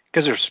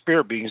because they're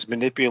spirit beings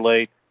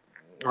manipulate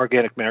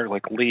organic matter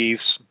like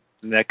leaves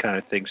and that kind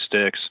of thing,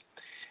 sticks,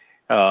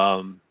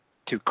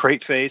 to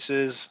create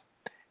faces.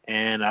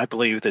 And I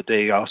believe that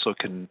they also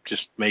can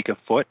just make a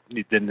foot.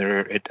 Then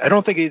I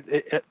don't think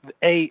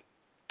a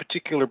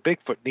particular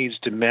Bigfoot needs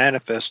to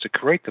manifest to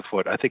create the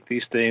foot. I think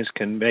these things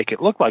can make it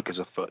look like it's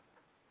a foot.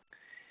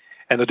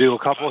 And they'll do a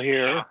couple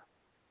here,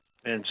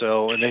 and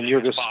then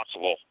you're just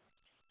possible.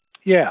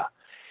 Yeah,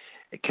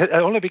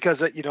 only because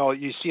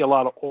you see a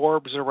lot of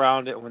orbs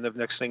around it. When the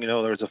next thing you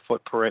know, there's a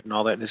footprint and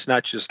all that. And it's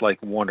not just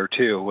like one or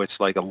two; it's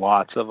like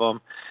lots of them.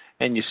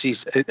 And you see,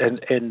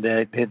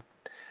 the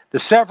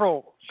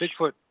several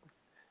Bigfoot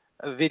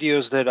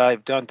videos that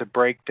I've done to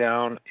break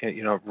down,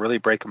 really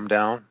break them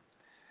down,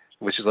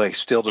 which is like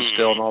still to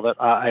still and all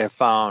that. I have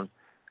found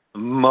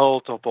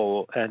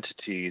multiple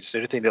entities,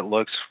 anything that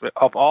looks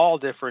of all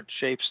different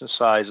shapes and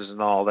sizes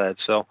and all that.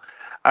 So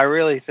I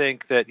really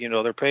think that,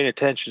 they're paying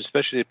attention,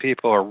 especially if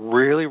people are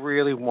really,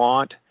 really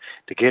want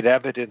to get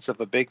evidence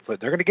of a Bigfoot.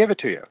 They're going to give it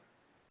to you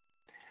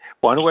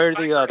one way or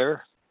the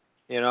other,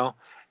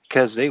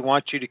 because they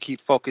want you to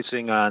keep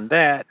focusing on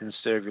that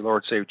instead of your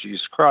Lord Savior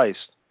Jesus Christ.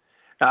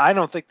 Now, I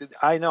don't think that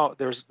I know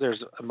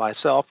there's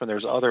myself and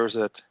there's others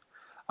that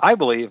I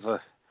believe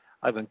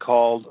I've been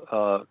called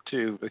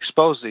to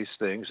expose these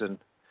things,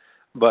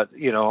 but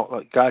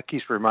God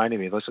keeps reminding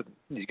me, listen,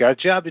 you got a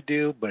job to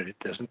do, but it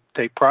doesn't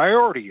take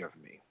priority of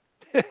me.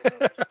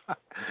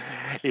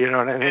 You know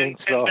what I mean?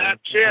 And that's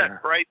it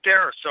right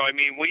there. So I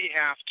mean, we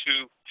have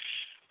to,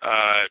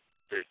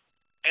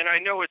 and I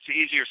know it's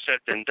easier said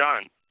than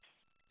done.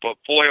 But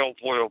boy, oh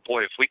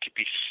boy, if we could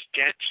be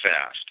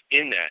steadfast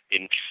in that,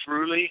 in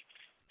truly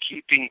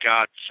keeping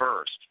God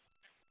first,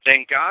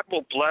 then God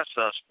will bless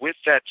us with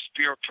that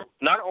spiritual,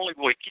 not only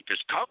will He keep His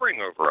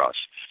covering over us,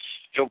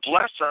 He'll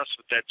bless us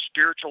with that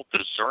spiritual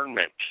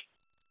discernment.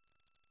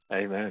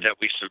 Amen. That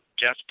we so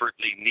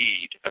desperately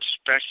need,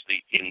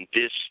 especially in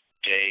this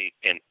day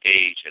and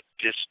age, at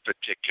this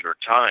particular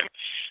time.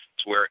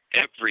 It's where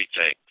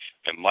everything,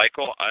 and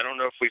Michael, I don't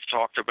know if we've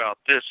talked about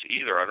this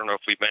either. I don't know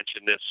if we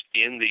mentioned this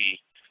in the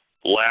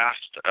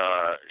last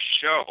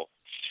show,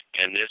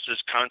 and this is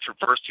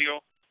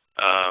controversial,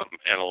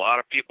 and a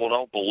lot of people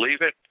don't believe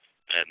it,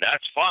 and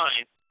that's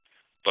fine,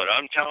 but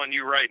I'm telling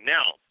you right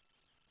now,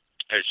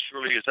 as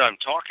surely as I'm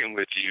talking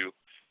with you,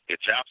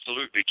 it's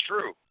absolutely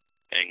true,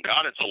 and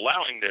God is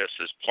allowing this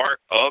as part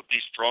of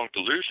the strong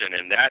delusion,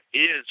 and that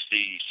is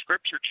the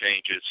scripture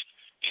changes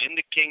in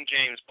the King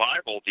James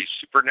Bible, these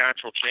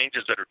supernatural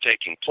changes that are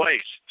taking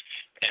place,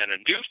 and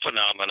a new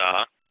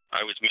phenomena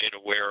I was made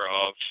aware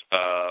of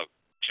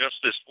just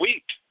this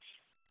week,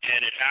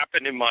 and it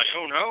happened in my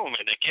own home.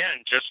 And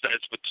again, just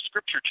as with the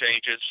scripture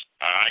changes,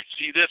 I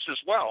see this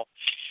as well.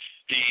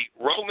 The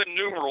Roman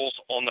numerals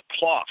on the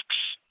clocks,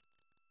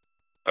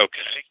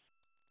 okay,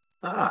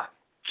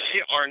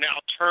 they are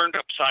now turned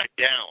upside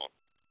down.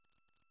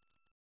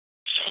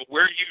 So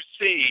where you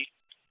see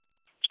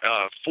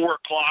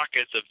 4 o'clock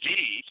as a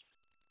V,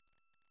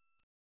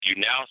 you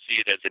now see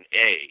it as an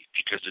A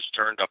because it's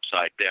turned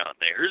upside down.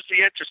 Now, here's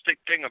the interesting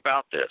thing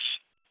about this.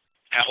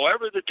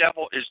 However the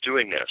devil is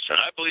doing this, and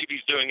I believe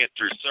he's doing it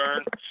through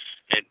CERN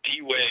and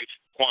D-Wave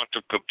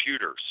quantum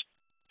computers,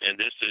 and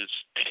this is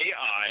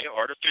AI,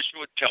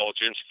 artificial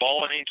intelligence,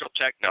 fallen angel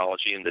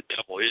technology, and the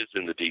devil is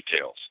in the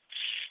details.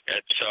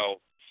 And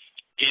so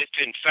if,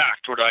 in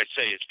fact, what I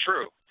say is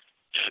true,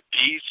 that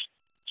these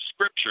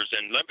scriptures,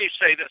 and let me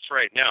say this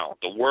right now,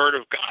 the Word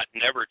of God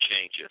never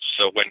changes.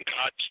 So when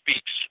God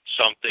speaks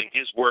something,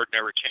 His Word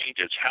never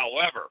changes.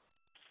 However,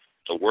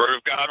 the Word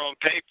of God on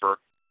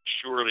paper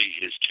surely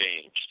is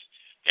changed.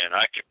 And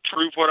I can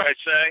prove what I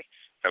say.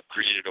 I've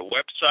created a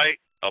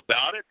website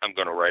about it. I'm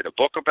going to write a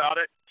book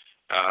about it.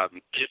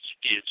 This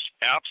is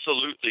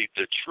absolutely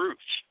the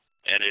truth.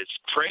 And as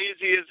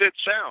crazy as it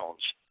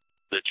sounds,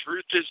 the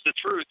truth is the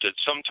truth. And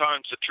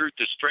sometimes the truth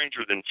is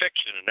stranger than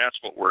fiction, and that's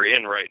what we're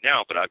in right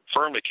now. But I'm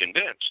firmly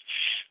convinced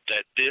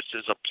that this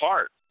is a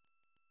part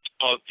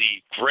of the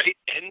great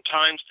end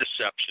times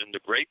deception, the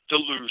great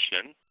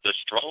delusion, the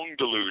strong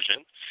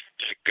delusion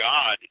that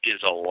God is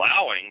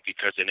allowing,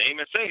 because in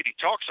Amos 8 he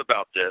talks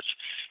about this.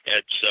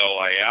 And so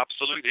I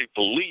absolutely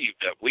believe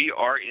that we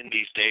are in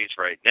these days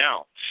right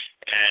now.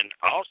 And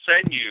I'll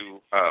send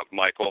you,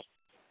 Michael,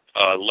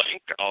 a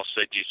link. I'll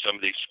send you some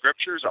of these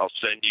scriptures. I'll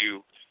send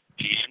you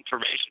the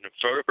information and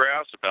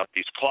photographs about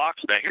these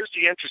clocks. Now, here's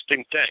the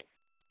interesting thing.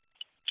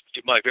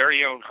 In my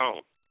very own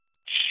home,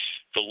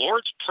 the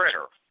Lord's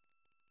Prayer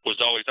was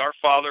always, Our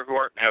Father who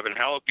art in heaven,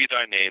 hallowed be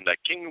thy name. Thy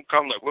kingdom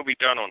come, thy will be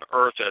done on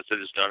earth as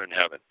it is done in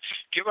heaven.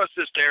 Give us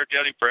this day our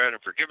daily bread,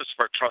 and forgive us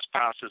of our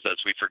trespasses as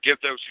we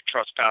forgive those who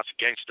trespass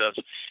against us.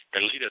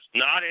 And lead us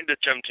not into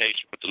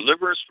temptation, but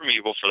deliver us from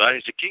evil. For thine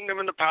is the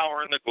kingdom and the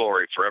power and the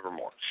glory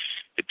forevermore.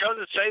 It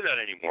doesn't say that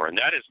anymore, and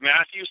that is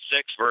Matthew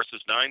 6, verses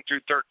 9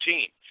 through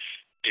 13.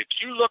 If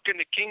you look in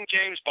the King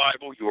James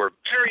Bible, your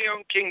very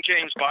own King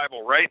James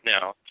Bible right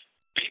now,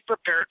 be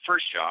prepared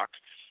for shock.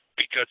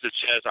 Because it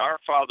says,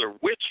 Our Father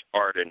which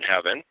art in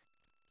heaven,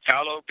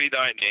 hallowed be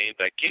thy name,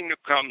 thy kingdom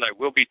come, thy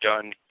will be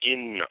done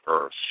in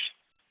earth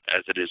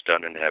as it is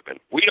done in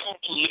heaven. We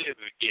don't live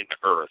in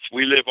earth.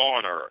 We live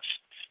on earth.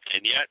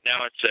 And yet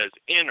now it says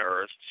in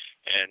earth,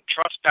 and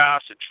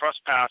trespass and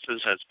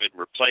trespasses has been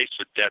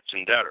replaced with debts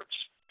and debtors.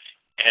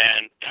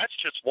 And that's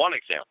just one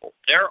example.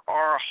 There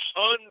are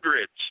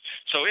hundreds.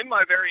 So in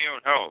my very own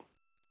home,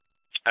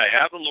 I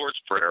have the Lord's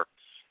Prayer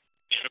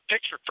in a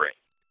picture frame,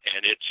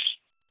 and it's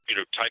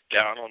typed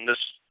down on this.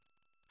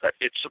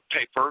 It's a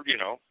paper,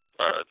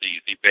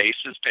 the base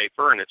is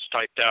paper, and it's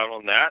typed out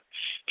on that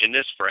in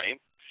this frame.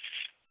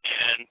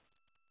 And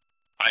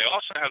I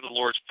also have the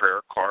Lord's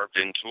Prayer carved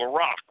into a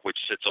rock, which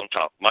sits on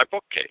top of my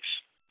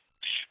bookcase.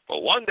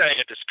 But one day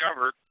I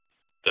discovered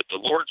that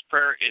the Lord's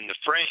Prayer in the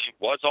frame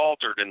was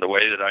altered in the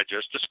way that I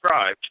just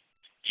described,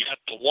 yet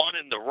the one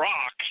in the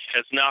rock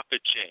has not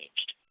been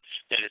changed.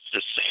 And it's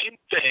the same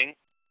thing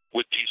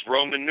with these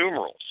Roman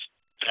numerals,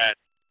 that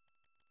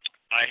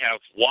I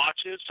have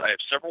watches. I have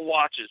several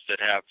watches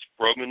that have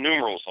Roman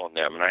numerals on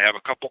them, and I have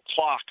a couple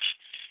clocks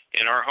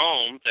in our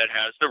home that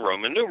has the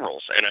Roman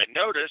numerals. And I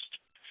noticed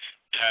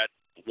that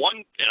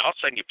one, and I'll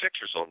send you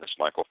pictures on this,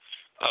 Michael,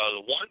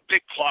 the one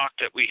big clock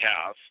that we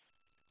have,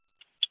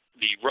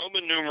 the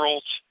Roman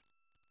numerals,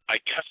 I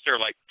guess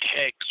they're like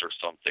pegs or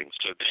something,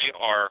 so they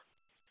are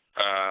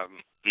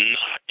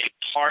not a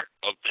part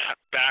of that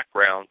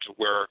background to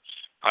where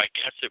I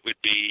guess it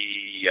would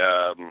be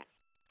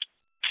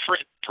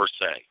print per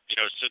se.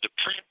 So the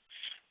print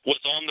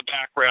was on the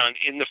background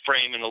in the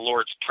frame in the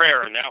Lord's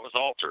Prayer, and that was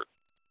altered.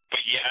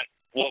 But yet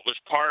what was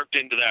carved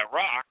into that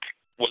rock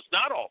was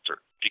not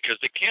altered, because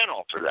they can't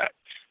alter that.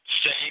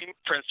 Same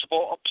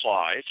principle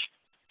applies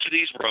to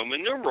these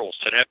Roman numerals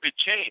that have been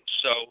changed.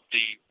 So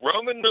the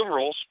Roman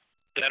numerals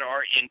that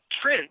are in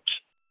print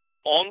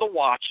on the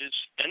watches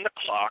and the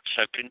clocks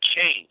have been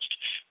changed.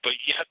 But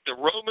yet the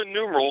Roman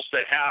numerals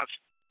that have,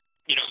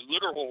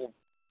 literal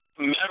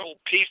metal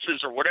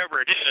pieces or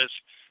whatever it is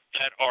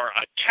that are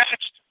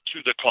attached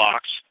to the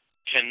clocks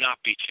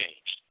cannot be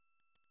changed.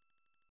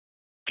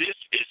 This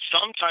is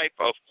some type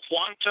of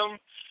quantum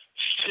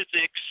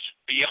physics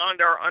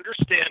beyond our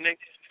understanding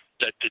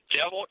that the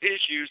devil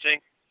is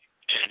using,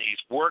 and he's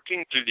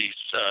working through these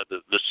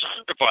the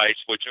sun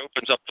device, which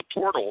opens up the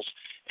portals,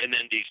 and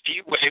then these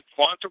D-Wave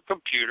quantum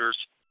computers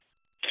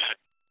that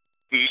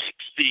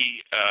makes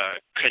the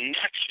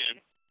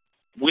connection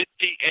with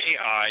the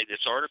AI,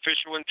 this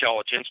artificial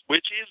intelligence,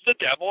 which is the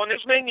devil and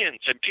his minions,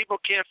 and people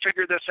can't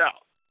figure this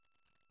out.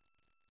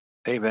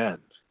 Amen.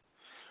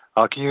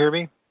 Can you hear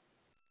me?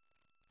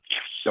 Yes.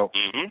 So,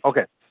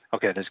 Okay,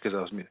 that's because I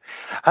was muted.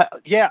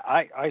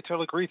 I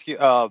totally agree with you.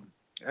 I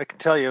can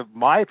tell you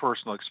my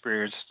personal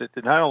experience that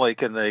not only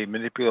can they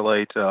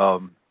manipulate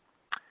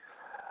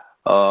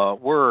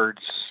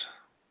words,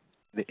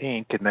 the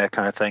ink and that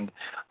kind of thing,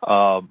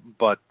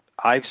 but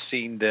I've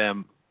seen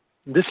them.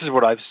 This is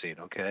what I've seen,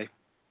 okay?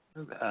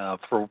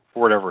 For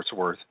whatever it's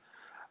worth.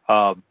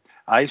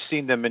 I've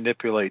seen them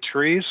manipulate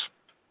trees.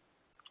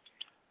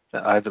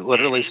 I've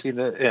literally seen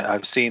that.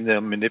 I've seen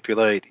them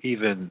manipulate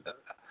even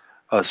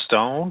a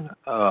stone.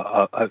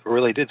 I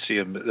really did see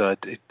them.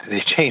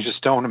 They changed the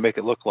stone to make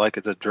it look like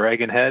it's a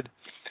dragon head.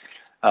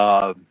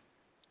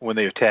 When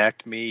they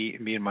attacked me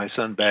and my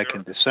son back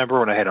in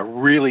December, when I had a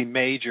really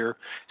major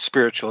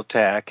spiritual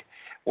attack,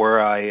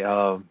 where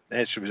I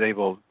actually was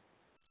able,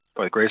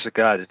 by the grace of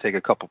God, to take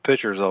a couple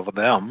pictures of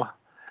them.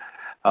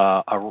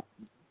 And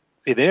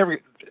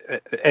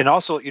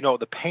also,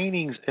 the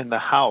paintings in the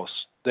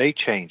house, they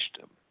changed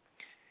them,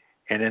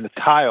 and then the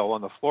tile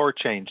on the floor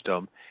changed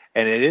them.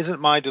 And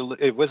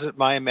it wasn't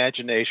my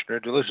imagination or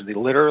delusion. They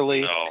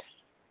literally,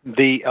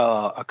 the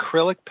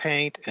acrylic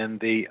paint and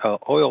the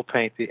oil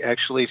paint, they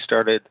actually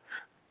started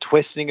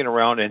twisting it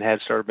around and had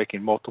started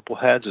making multiple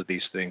heads of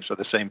these things, or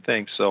the same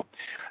thing. So,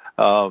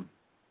 I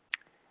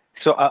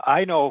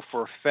know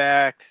for a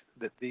fact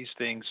that these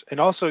things, and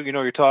also,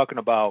 you're talking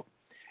about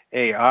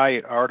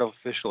AI,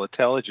 artificial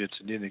intelligence,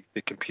 and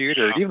the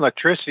computer, and even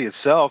electricity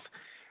itself.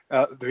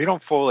 They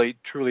don't fully,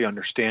 truly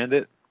understand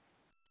it.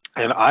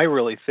 And I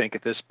really think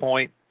at this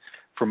point,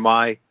 from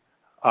my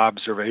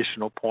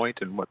observational point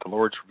and what the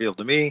Lord's revealed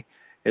to me,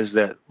 is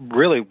that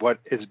really what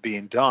is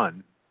being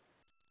done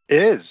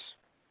is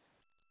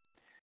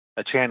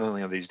a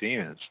channeling of these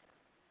demons.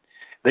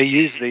 They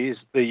use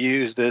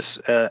this,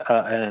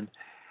 their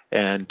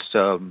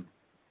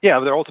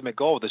ultimate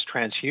goal with this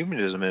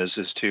transhumanism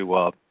is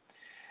to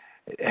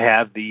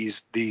have these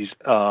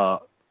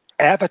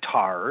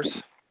avatars,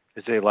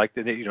 as they like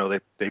to,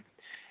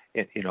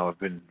 have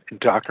been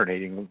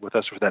indoctrinating with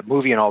us with that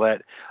movie and all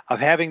that, of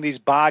having these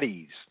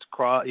bodies,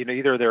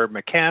 either they're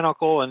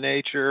mechanical in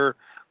nature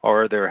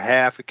or they're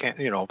half,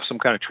 some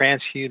kind of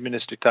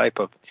transhumanistic type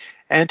of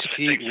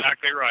entity. That's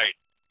exactly right.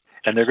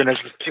 And they're going to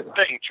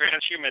thing,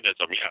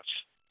 transhumanism, yes.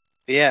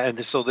 Yeah,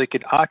 and so they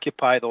could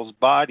occupy those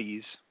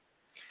bodies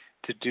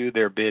to do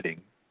their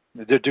bidding,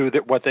 to do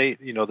what they,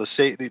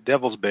 the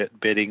devil's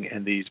bidding,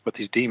 and what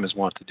these demons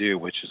want to do,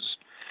 which is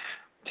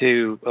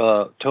to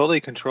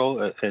totally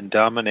control and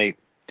dominate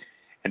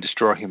and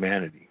destroy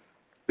humanity.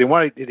 They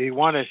want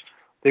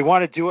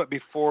to do it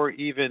before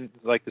even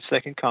like the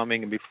second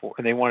coming, and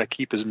they want to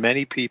keep as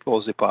many people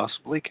as they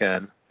possibly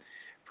can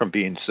from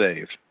being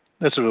saved.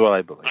 That's what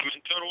I believe. I'm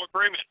in total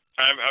agreement.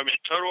 I'm in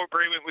total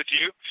agreement with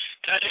you.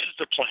 That is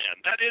the plan.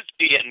 That is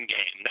the end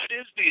game. That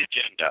is the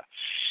agenda.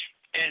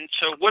 And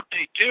so what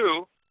they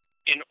do,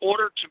 in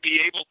order to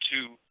be able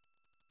to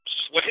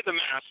sway the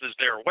masses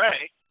their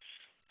way,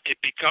 it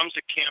becomes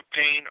a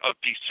campaign of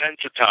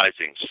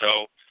desensitizing.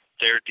 So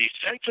they're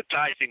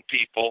desensitizing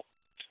people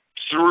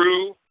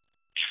through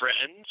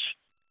trends,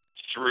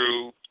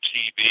 through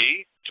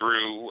TV,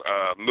 through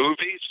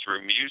movies,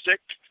 through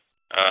music,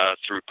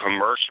 through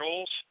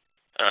commercials.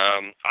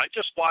 I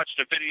just watched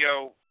a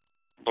video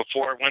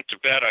before I went to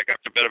bed. I got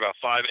to bed about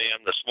 5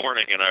 a.m. this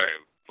morning, and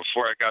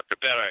before I got to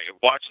bed, I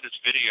watched this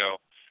video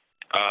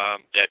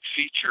that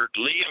featured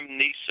Liam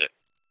Neeson.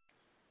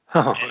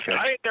 Oh, okay.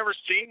 I had never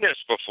seen this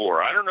before.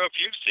 I don't know if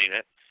you've seen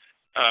it.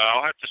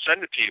 I'll have to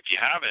send it to you if you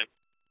haven't.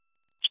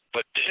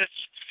 But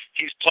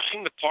he's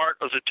playing the part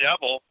of the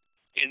devil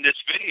in this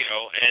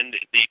video, and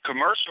the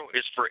commercial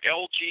is for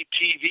LG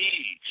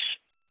TVs.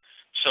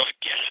 So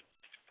again,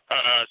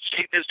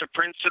 Satan is the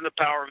prince in the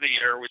power of the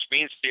air, which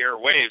means the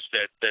airwaves,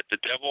 that the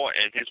devil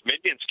and his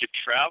minions could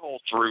travel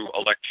through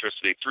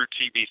electricity, through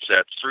TV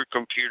sets, through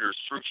computers,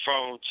 through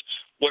phones,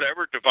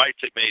 whatever device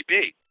it may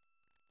be.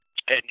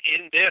 And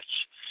in this,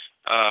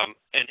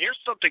 and here's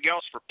something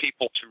else for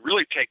people to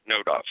really take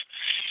note of.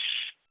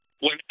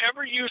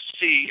 Whenever you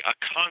see a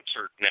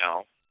concert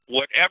now,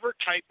 whatever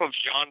type of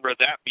genre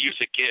that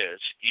music is,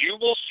 you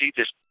will see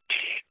this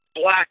big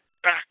black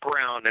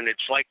background, and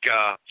it's like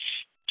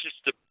just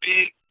a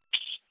big,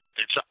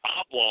 it's an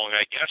oblong,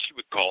 I guess you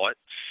would call it.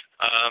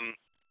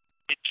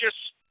 It just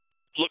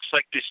looks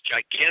like this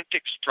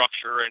gigantic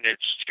structure, and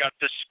it's got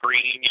the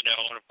screen,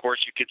 and of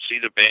course you can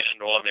see the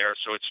band on there.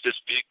 So it's this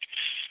big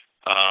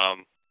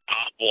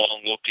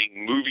oblong-looking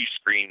movie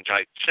screen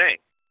type thing.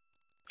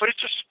 But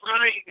it's a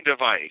scrying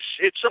device.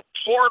 It's a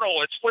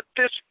portal. It's what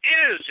this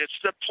is. It's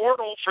the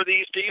portal for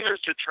these demons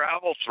to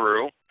travel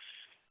through,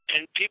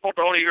 and people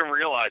don't even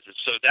realize it.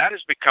 So that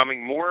is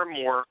becoming more and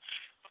more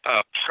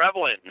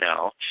prevalent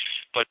now.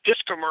 But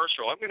this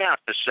commercial, I'm going to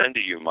have to send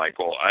to you,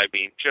 Michael. I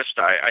mean,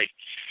 I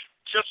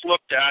just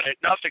looked at it.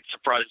 Nothing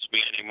surprises me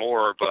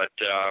anymore, but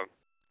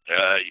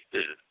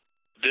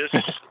this,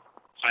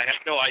 I had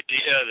no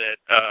idea that,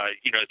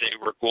 they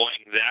were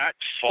going that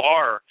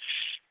far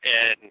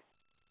and,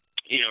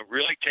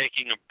 really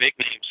taking a big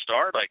name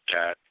star like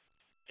that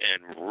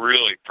and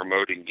really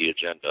promoting the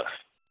agenda.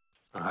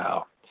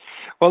 Wow.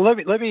 Well,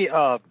 let me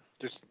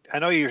just, I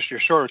know you're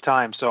short of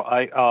time, so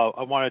I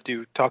wanted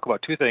to talk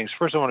about two things.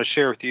 First, I want to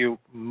share with you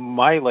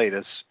my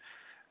latest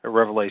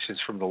revelations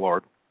from the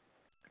Lord.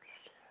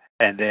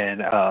 And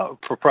then I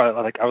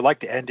would like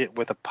to end it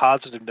with a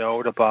positive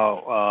note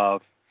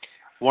about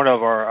one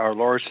of our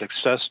Lord's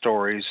success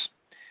stories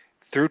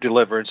through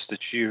deliverance that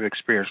you've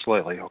experienced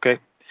lately, okay?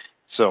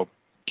 So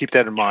keep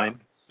that in mind.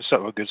 It's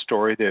a good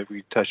story that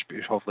we touched,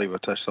 hopefully will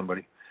touch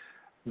somebody.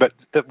 But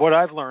what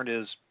I've learned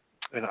is,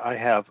 and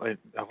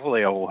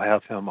hopefully I will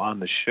have him on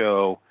the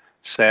show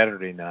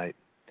Saturday night,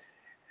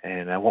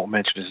 and I won't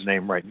mention his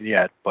name right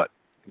yet, but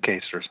in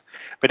case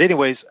but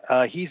anyways,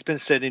 he's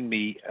been sending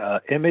me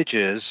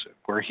images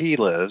where he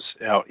lives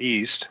out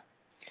east.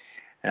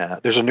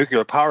 There's a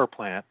nuclear power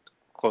plant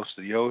close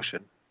to the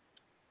ocean,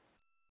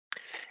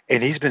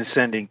 and he's been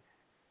sending,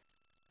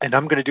 and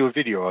I'm going to do a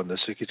video on this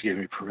if he's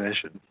giving me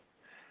permission,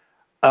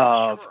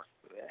 of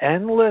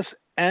endless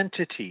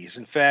entities.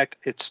 In fact,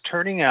 it's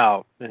turning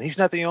out, and he's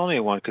not the only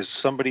one, because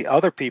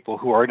other people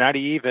who are not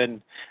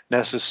even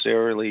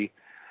necessarily,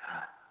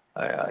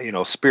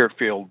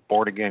 spirit-filled,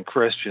 born-again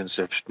Christians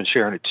have been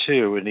sharing it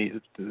too,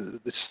 and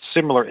the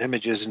similar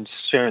images and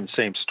sharing the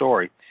same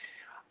story.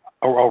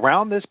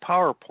 Around this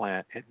power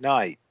plant at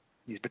night,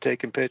 he's been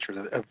taking pictures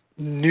of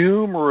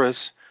numerous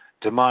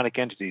demonic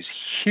entities,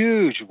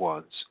 huge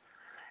ones,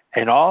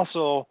 and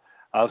also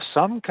of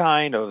some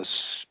kind of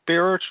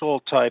spiritual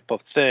type of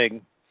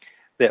thing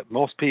that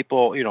most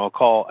people, would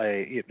call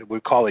a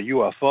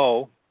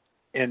UFO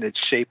in its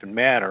shape and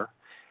manner,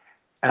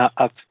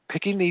 of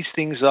picking these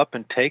things up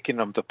and taking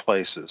them to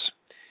places.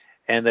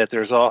 And that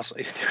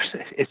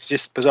it's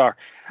just bizarre.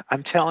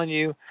 I'm telling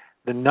you,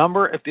 the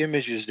number of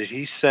images that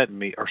he sent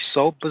me are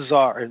so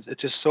bizarre, and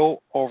it's just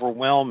so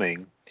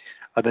overwhelming.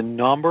 The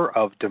number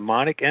of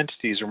demonic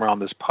entities around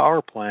this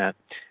power plant,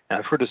 and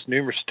I've heard this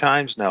numerous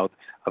times now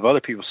of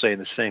other people saying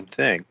the same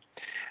thing,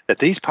 that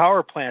these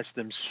power plants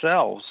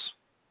themselves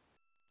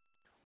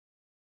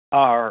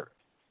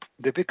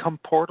they become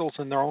portals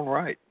in their own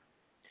right.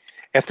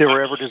 If they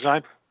were ever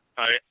designed.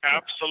 I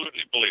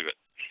absolutely believe it.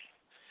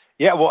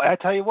 Yeah, well, I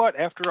tell you what,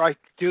 after I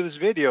do this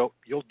video,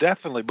 you'll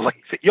definitely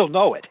believe it. You'll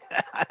know it.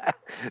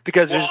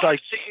 Because there's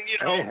like...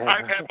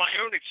 I've had my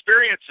own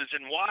experiences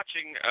in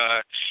watching.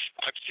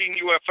 I've seen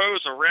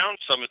UFOs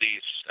around some of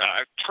these.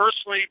 I've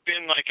personally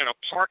been like in a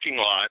parking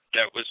lot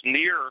that was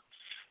near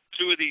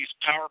two of these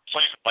power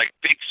plant, like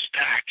big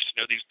stacks,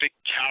 these big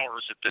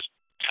towers at this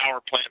power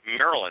plant in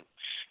Maryland.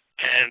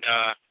 And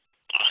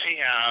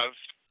I have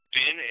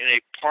been in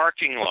a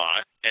parking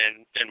lot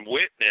and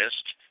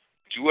witnessed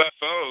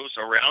UFOs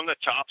around the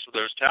tops of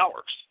those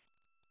towers.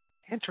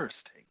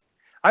 Interesting.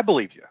 I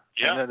believe you.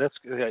 Yeah.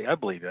 I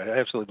believe you. I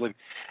absolutely believe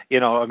you.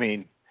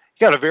 You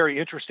got a very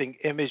interesting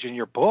image in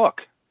your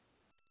book.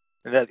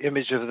 That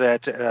image of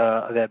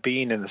that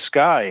being in the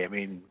sky.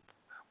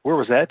 Where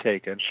was that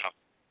taken? Yeah.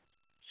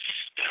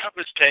 That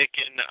was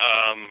taken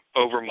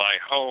over my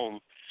home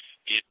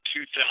in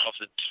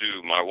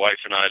 2002. My wife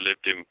and I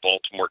lived in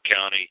Baltimore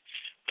County,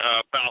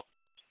 about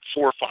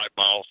 4 or 5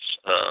 miles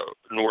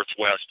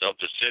northwest of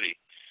the city,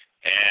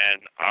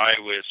 and I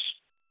was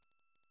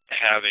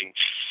having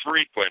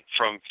frequent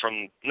from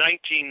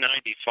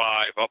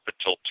 1995 up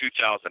until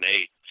 2008.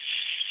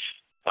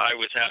 I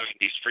was having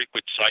these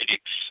frequent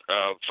sightings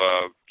of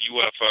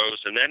UFOs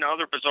and then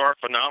other bizarre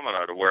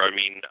phenomena. To where I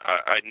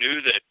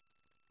knew that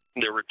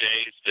there were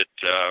days that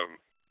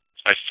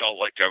I felt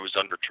like I was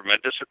under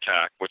tremendous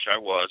attack, which I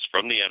was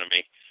from the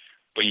enemy.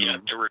 But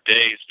yet there were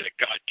days that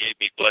God gave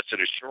me blessed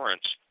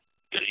assurance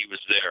that he was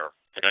there.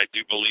 And I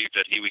do believe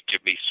that he would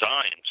give me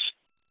signs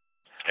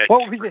at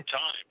different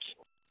times.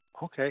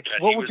 Okay. That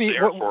he was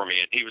there for me,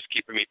 and he was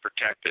keeping me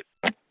protected.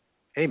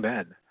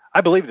 Amen. I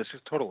believe this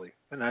totally.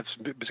 And I've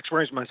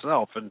experienced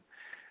myself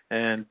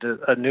and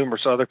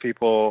numerous other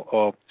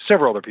people,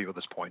 several other people at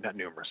this point, not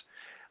numerous,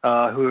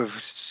 who have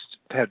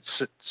had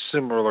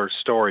similar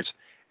stories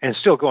and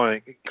still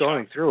going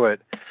through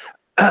it.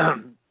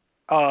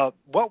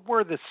 What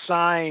were the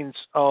signs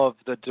of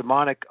the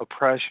demonic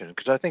oppression?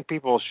 Because I think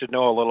people should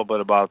know a little bit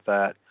about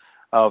that,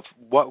 of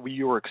what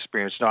you were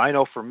experiencing. Now, I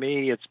know for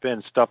me, it's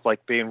been stuff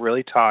like being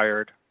really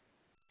tired,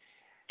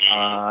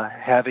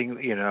 having,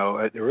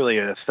 it really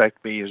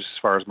affect me as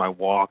far as my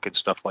walk and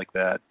stuff like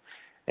that.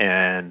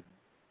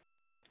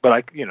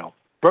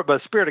 But the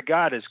Spirit of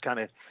God is kind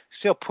of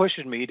still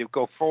pushing me to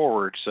go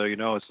forward. So,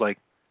 it's like,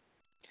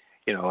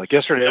 like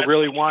yesterday, I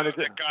really wanted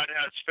to. That God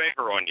has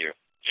favor on you.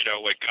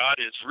 When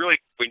God is really,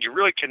 when you're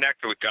really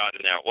connected with God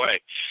in that way,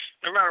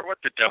 no matter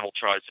what the devil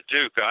tries to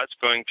do, God's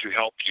going to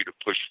help you to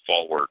push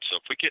forward. So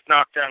if we get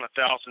knocked down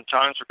 1,000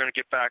 times, we're going to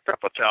get back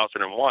up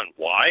 1,001.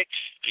 Why?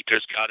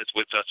 Because God is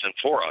with us and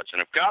for us. And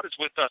if God is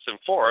with us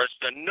and for us,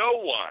 then no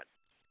one,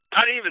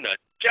 not even the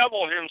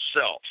devil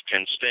himself,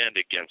 can stand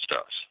against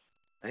us.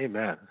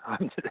 Amen.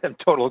 I'm in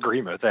total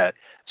agreement with that.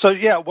 So,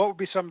 what would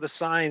be some of the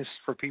signs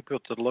for people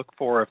to look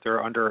for if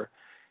they're under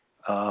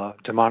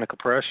demonic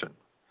oppression?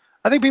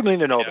 I think people need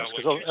to know this.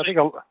 Because I think.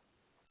 Go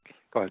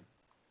ahead.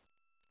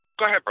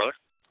 Go ahead, brother.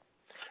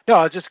 No,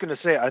 I was just going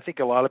to say, I think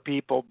a lot of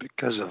people,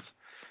 because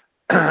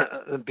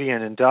of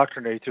being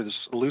indoctrinated through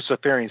this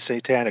Luciferian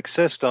satanic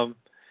system,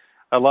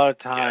 a lot of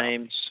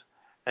times,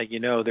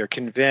 they're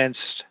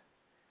convinced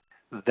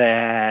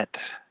that,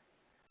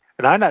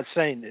 and I'm not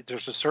saying that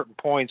there's a certain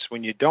points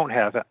when you don't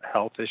have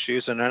health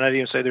issues, and I'm not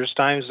even saying there's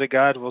times that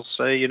God will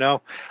say,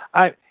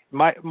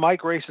 my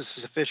grace is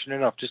sufficient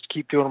enough. Just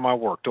keep doing my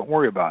work. Don't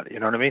worry about it. You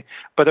know what I mean?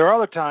 But there are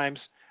other times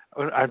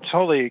I'm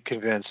totally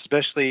convinced,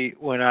 especially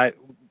when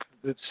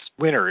it's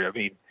winter.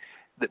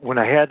 When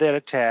I had that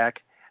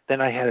attack, then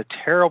I had a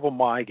terrible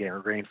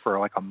migraine for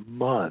like a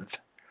month.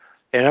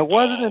 And it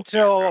wasn't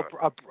until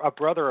a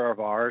brother of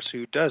ours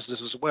who does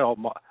this as well,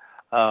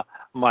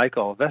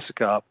 Michael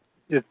Vesica,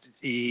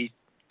 he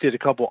did a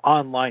couple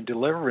online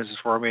deliverances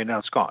for me, and now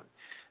it's gone.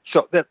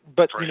 So that,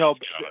 but Praise God.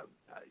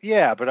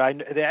 But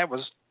that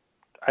was.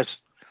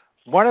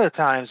 One of the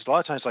times, a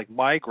lot of times, like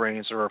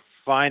migraines are a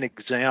fine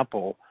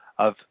example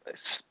of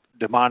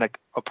demonic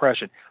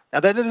oppression. Now,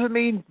 that doesn't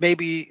mean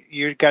maybe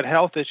you got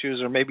health issues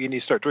or maybe you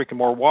need to start drinking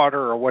more water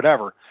or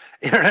whatever.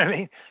 You know what I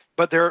mean?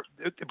 But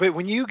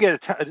when you get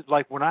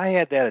like when I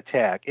had that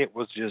attack, it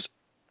was just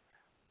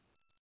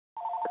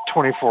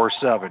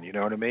 24/7. You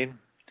know what I mean?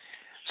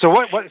 So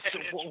what?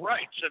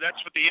 Right. So that's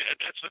what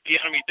the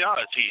enemy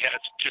does. He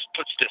just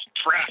puts this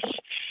press.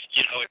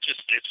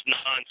 It's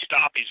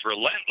nonstop. He's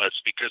relentless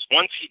because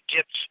once he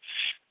gets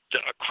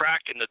a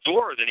crack in the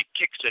door, then he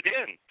kicks it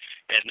in,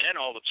 and then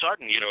all of a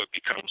sudden, it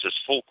becomes this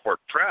full court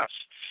press.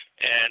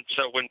 And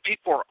so when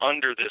people are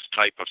under this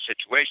type of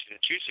situation,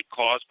 it's usually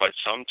caused by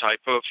some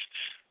type of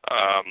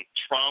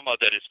trauma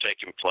that has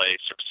taken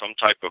place or some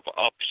type of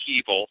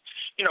upheaval,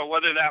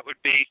 whether that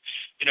would be,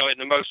 in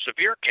the most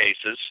severe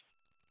cases,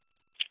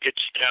 it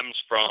stems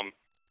from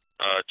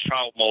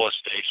child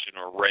molestation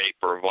or rape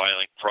or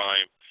violent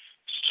crime,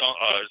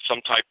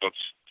 some type of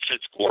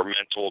physical or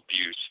mental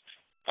abuse.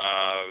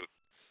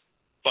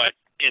 But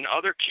in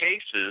other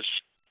cases,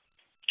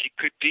 it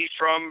could be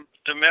from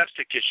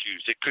domestic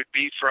issues. It could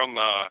be from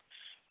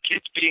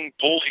kids being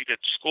bullied at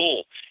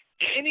school.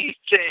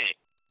 Anything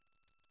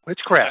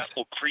witchcraft that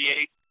will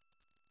create,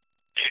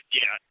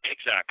 yeah,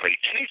 exactly.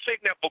 Anything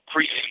that will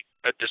create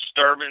a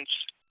disturbance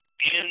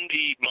in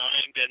the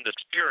mind and the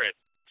spirit.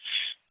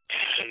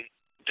 And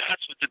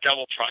that's what the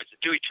devil tries to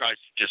do. He tries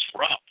to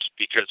disrupt,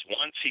 because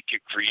once he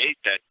could create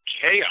that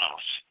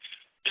chaos,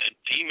 then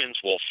demons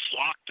will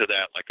flock to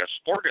that like a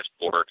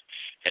smorgasbord,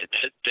 and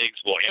then things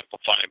will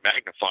amplify and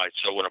magnify.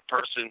 So when a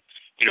person,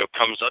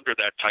 comes under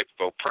that type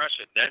of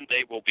oppression, then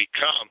they will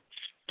become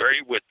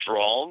very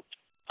withdrawn.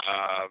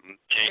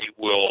 They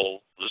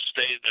will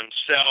stay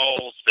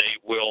themselves. They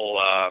will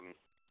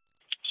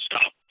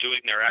stop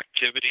doing their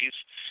activities.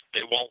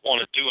 They won't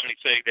want to do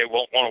anything. They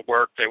won't want to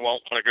work. They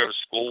won't want to go to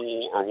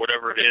school or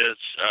whatever it is,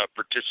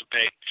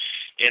 participate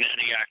in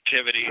any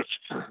activities.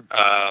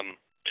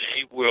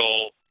 They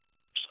will,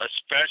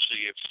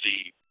 especially if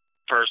the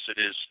person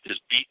is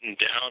beaten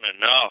down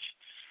enough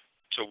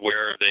to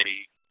where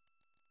they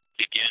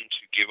begin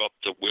to give up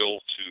the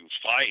will to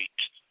fight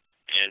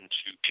and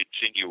to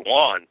continue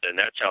on, then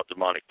that's how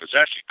demonic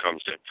possession comes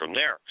in from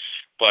there.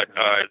 But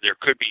there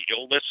could be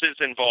illnesses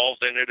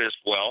involved in it as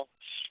well.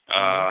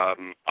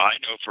 I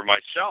know for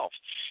myself,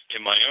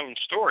 in my own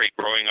story,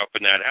 growing up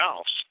in that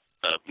house,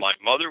 my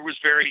mother was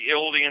very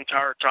ill the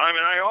entire time,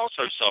 and I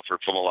also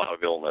suffered from a lot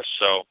of illness.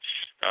 So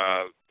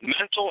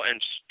mental and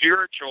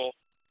spiritual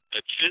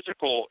and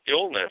physical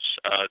illness,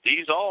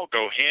 these all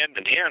go hand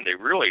in hand. They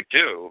really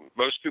do.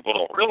 Most people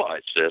don't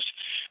realize this.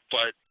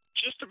 But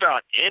just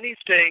about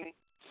anything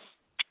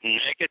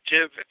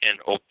negative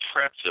and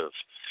oppressive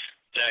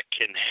that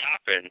can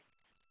happen,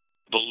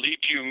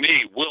 believe you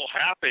me, will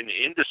happen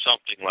into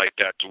something like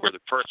that, to where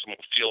the person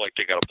will feel like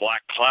they got a black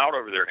cloud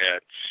over their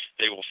head.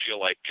 They will feel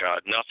like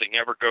nothing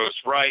ever goes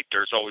right.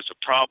 There's always a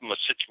problem, a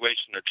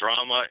situation, a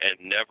drama, and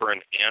never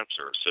an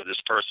answer. So this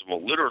person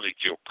will literally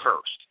feel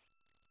cursed.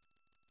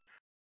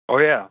 Oh,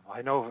 yeah.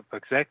 I know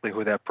exactly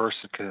who that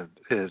person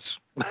is.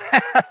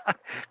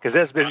 Because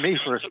that's been me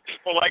for... Some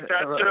people like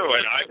that, too,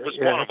 and I was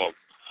one of them.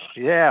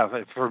 Yeah,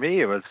 for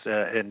me, it was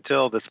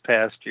until this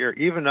past year.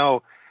 Even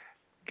though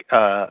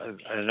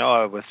I know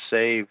I was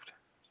saved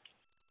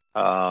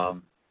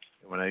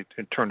when I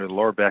turned to the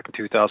Lord back in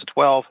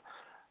 2012,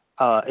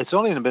 it's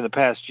only been the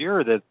past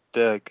year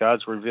that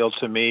God's revealed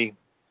to me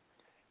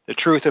the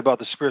truth about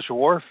the spiritual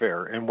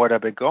warfare and what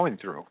I've been going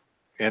through.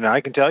 And I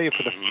can tell you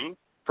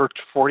for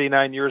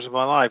 49 years of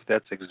my life,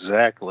 that's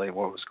exactly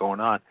what was going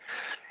on.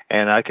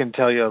 And I can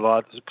tell you a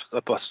lot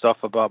of stuff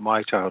about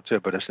my childhood, too,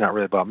 but it's not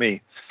really about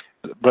me.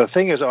 But the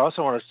thing is, I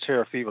also want to share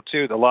with people,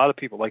 too, that a lot of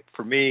people, like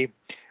for me,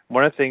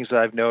 one of the things that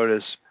I've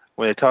noticed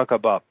when they talk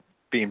about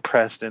being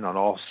pressed in on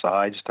all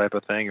sides type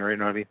of thing, or you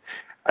know what I mean?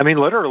 I mean,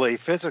 literally,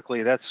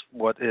 physically, that's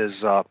what is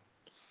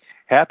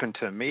happened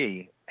to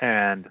me.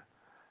 And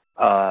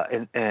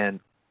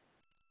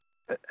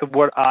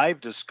what I've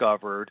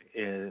discovered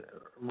is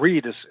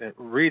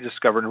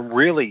rediscovered, and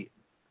really,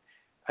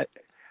 I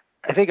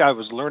think I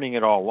was learning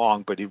it all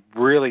along, but it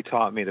really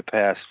taught me the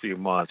past few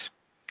months,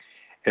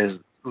 is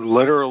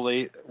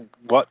literally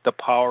what the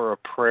power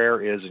of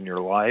prayer is in your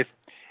life,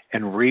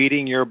 and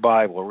reading your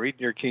Bible,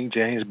 reading your King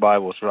James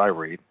Bible is what I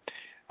read,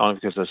 only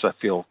because I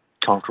feel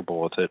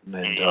comfortable with it. And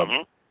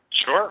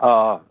sure.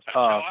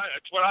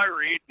 That's what I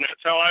read, and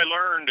that's how I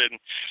learned. And,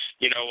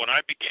 when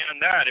I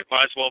began that, it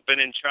might as well have been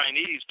in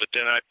Chinese, but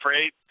then I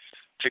prayed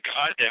to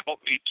God to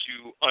help me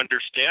to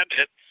understand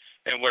it.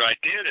 And what I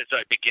did is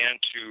I began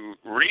to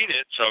read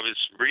it. So I was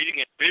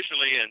reading it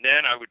visually, and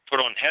then I would put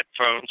on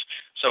headphones.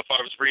 So if I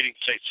was reading,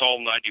 say,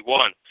 Psalm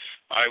 91,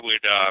 I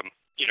would,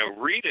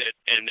 read it,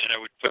 and then I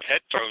would put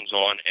headphones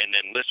on and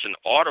then listen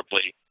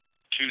audibly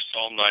to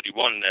Psalm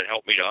 91, and that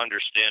helped me to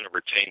understand and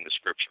retain the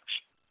scriptures.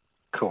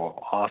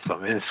 Cool.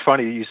 Awesome. And it's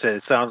funny you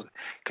said it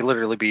could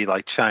literally be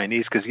like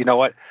Chinese, because you know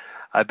what?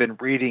 I've been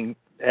reading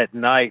at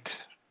night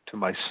to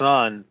my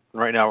son.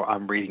 Right now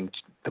I'm reading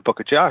the book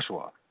of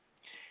Joshua.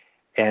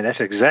 And that's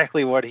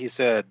exactly what he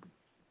said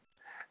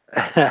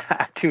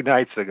 2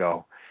 nights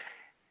ago.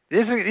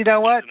 This is, you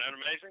know what? Isn't that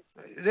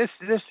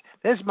amazing?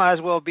 This might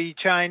as well be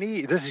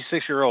Chinese. This is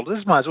 6-year-old.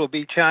 This might as well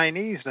be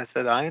Chinese. And I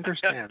said, I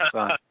understand,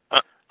 son.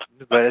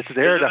 But it's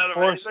there to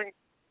force.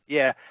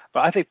 Yeah,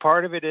 but I think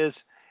part of it is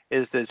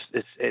this.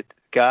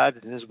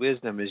 God in His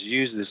wisdom has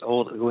used this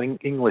old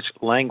English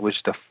language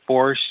to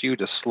force you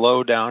to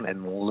slow down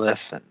and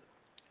listen.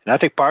 And I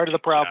think part of the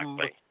problem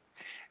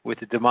with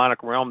the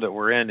demonic realm that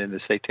we're in the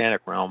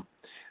satanic realm,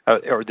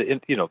 or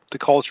the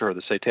culture of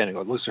the satanic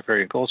or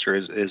Luciferian culture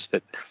is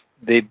that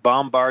they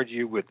bombard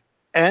you with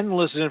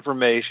endless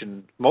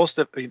information. Most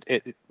of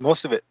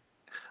it,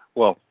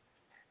 well,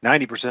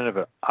 90% of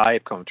it,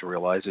 I've come to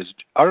realize, is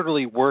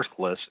utterly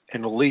worthless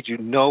and will lead you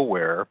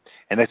nowhere,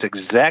 and that's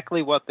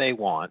exactly what they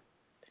want.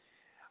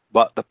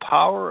 But the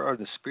power of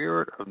the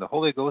Spirit of the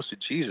Holy Ghost of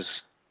Jesus,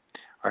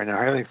 or in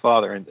our Heavenly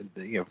Father, and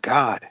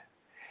God,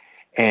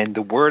 and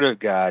the Word of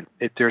God,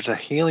 there's a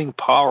healing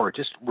power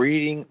just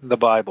reading the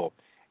Bible,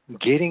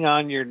 getting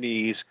on your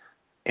knees,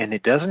 and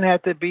it doesn't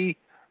have to be.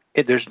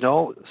 There's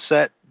no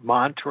set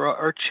mantra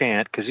or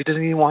chant, because He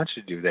doesn't even want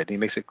you to do that. He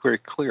makes it very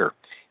clear.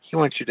 He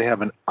wants you to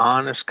have an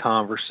honest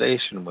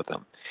conversation with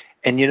Him.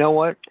 And you know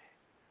what?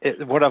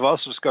 What I've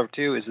also discovered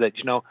too is that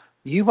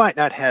you might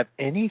not have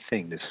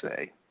anything to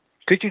say.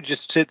 Could you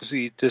just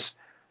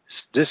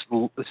just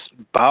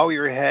bow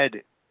your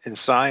head in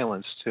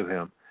silence to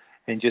Him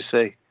and just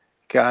say,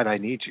 God, I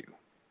need you.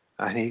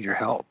 I need your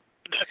help.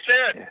 That's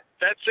it. Yeah.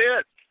 That's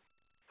it.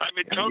 I'm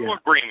in total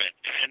agreement.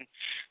 And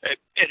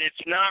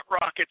it's not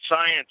rocket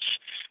science.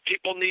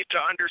 People need to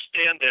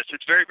understand this.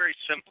 It's very, very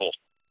simple.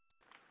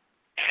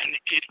 And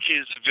it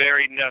is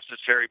very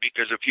necessary,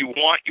 because if you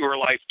want your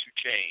life to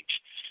change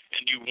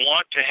and you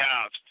want to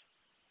have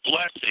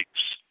blessings,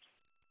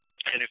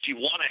 and if you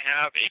want to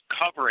have a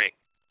covering,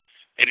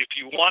 and if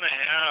you want to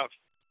have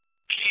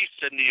peace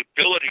and the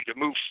ability to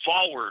move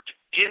forward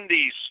in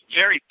these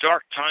very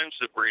dark times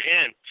that we're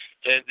in,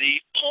 then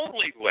the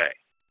only way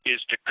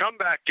is to come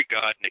back to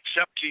God and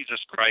accept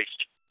Jesus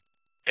Christ,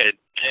 and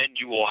then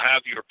you will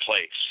have your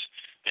place.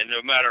 And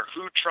no matter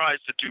who tries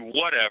to do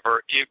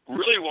whatever, it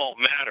really won't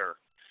matter,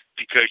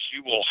 because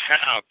you will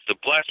have the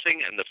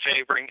blessing and the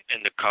favoring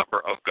and the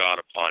cover of God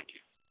upon you.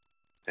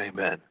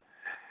 Amen.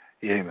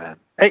 Amen.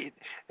 Hey,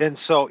 and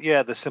so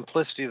the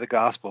simplicity of the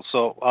gospel.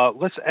 So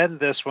let's end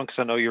this one, because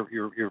I know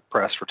you're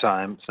pressed for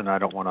time, and I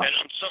don't want to. And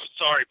I'm so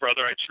sorry,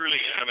 brother. I truly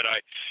am, and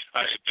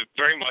I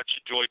very much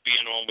enjoyed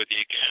being on with you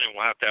again. And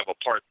we'll have to have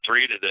a part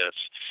 3 to this.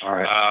 All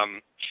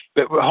right.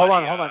 But hold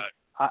on.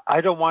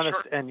 I don't want us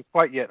to end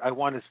quite yet. I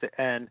want us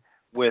to end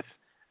with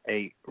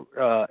a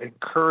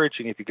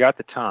encouraging, if you got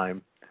the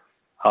time,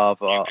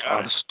 of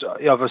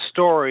a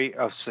story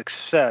of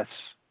success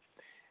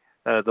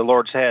the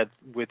Lord's had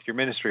with your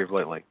ministry of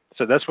lately.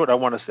 So that's what I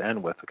want us to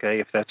end with, okay,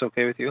 if that's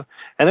okay with you.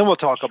 And then we'll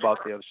talk about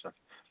the other stuff.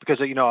 Because,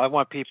 I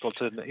want people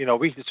to,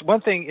 it's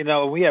one thing,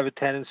 we have a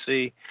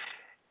tendency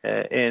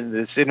in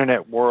this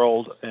internet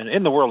world and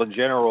in the world in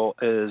general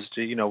is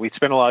to, we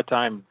spend a lot of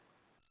time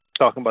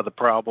talking about the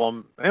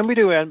problem, and we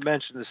do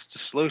mention the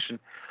solution,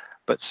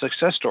 but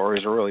success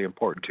stories are really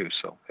important too.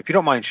 So if you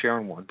don't mind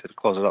sharing one to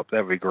close it up,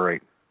 that would be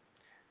great.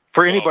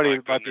 For anybody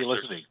who might be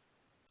listening,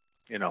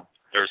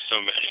 There's so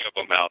many of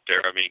them out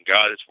there. I mean,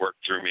 God has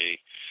worked through me,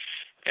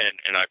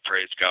 and I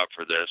praise God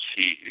for this.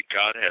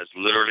 God has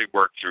literally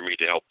worked through me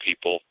to help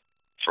people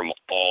from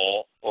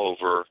all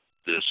over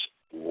this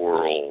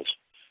world.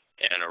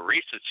 And a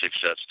recent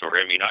success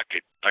story, I mean, I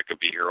could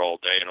be here all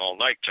day and all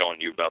night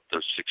telling you about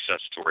those success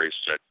stories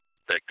that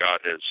God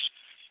has,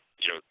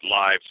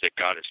 lives that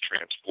God has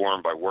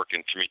transformed by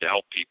working through me to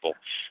help people.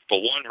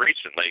 But one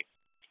recently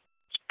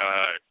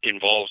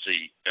involves a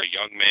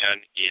young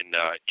man in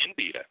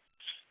India.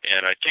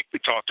 And I think we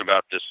talked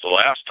about this the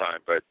last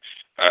time, but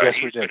yes,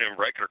 he's been in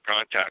regular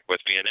contact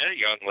with me. And then a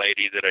young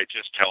lady that I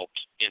just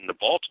helped in the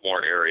Baltimore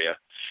area,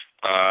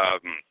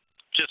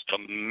 just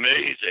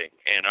amazing.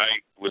 And I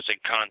was in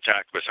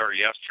contact with her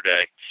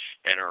yesterday,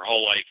 and her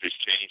whole life has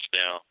changed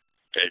now.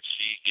 That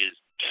she is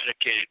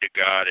dedicated to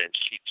God, and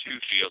she too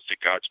feels that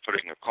God's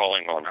putting a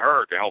calling on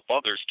her to help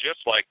others,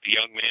 just like the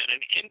young man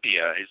in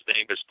India. His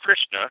name is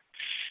Krishna,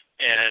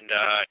 and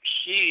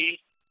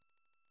he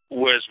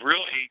was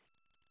really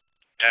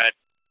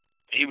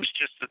he was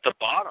just at the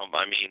bottom.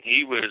 I mean,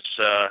 he was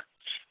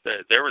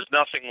there was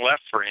nothing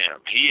left for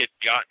him. He had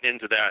gotten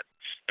into that,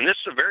 and this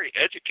is a very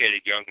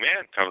educated young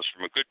man, comes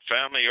from a good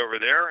family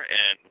over there,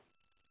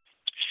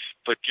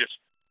 but just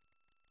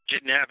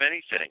didn't have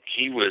anything.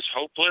 He was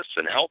hopeless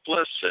and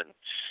helpless, and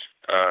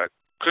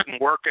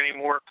couldn't work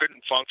anymore,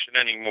 couldn't function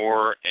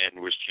anymore, and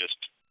was just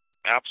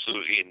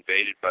absolutely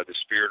invaded by the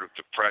spirit of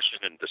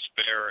depression and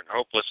despair and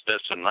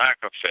hopelessness and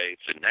lack of faith,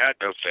 and had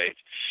no faith.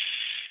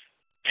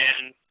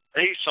 And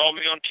he saw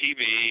me on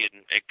TV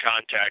and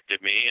contacted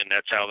me, and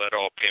that's how that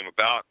all came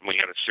about. And we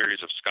had a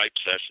series of Skype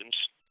sessions,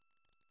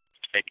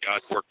 and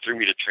God worked through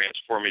me to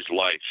transform his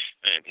life.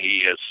 And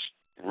he has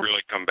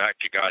really come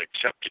back to God,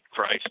 accepted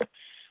Christ.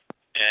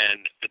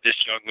 And this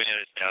young man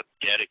is now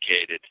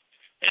dedicated,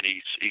 and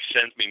he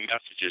sends me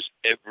messages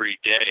every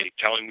day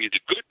telling me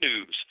the good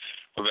news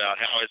about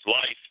how his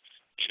life,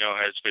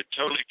 has been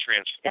totally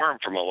transformed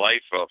from a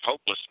life of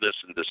hopelessness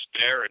and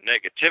despair and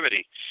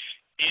negativity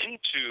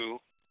into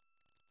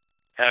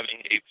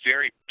having a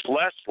very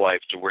blessed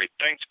life, to where he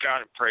thanks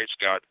God and praise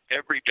God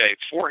every day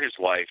for his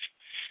life,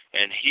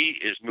 and he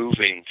is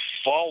moving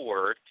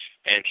forward,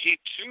 and he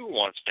too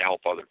wants to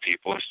help other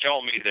people. He's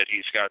telling me that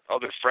he's got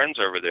other friends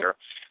over there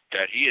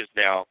that he is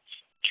now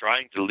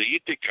trying to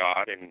lead to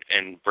God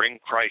and bring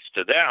Christ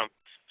to them,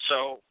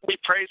 So we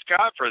praise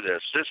God for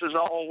this. This is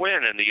all a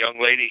win. And the young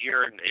lady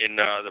here in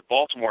the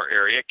Baltimore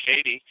area,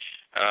 Katie,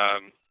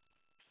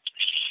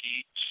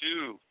 she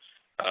too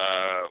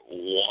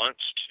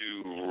wants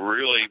to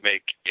really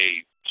make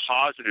a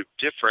positive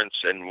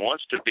difference and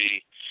wants to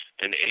be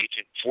an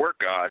agent for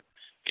God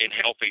in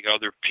helping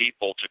other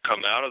people to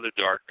come out of the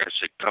darkness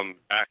and come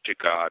back to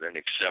God and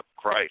accept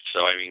Christ.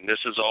 So, I mean,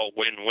 this is all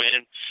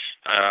win-win.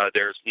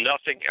 There's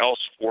nothing else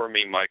for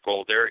me,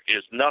 Michael. There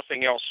is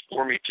nothing else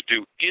for me to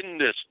do in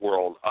this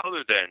world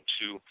other than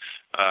to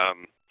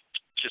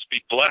just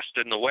be blessed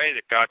in the way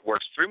that God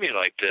works through me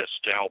like this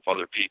to help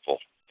other people.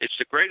 It's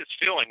the greatest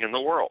feeling in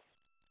the world.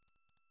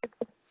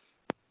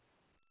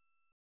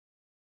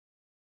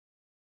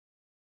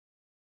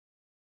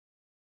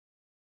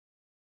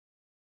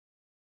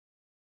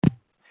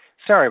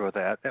 Sorry about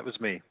that. That was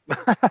me.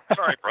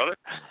 Sorry, brother.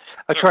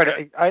 I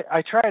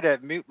try to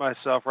mute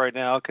myself right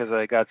now because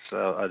I got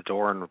a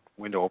door and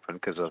window open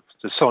because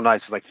it's so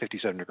nice. It's like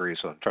 57 degrees,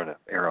 so I'm trying to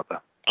air out the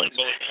place.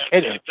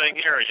 Same thing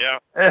here, yeah.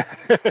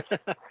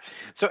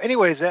 So,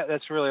 anyways,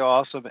 that's really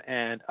awesome,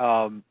 and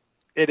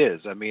it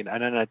is. I mean,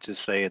 and I'm not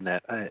just saying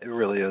that. It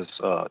really is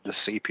to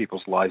see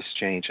people's lives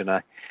change, and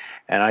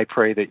I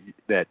pray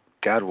that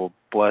God will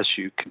bless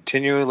you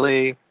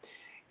continually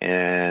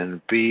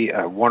and be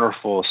a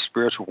wonderful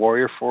spiritual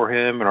warrior for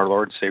Him and our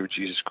Lord and Savior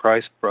Jesus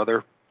Christ,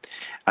 brother.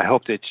 I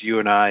hope that you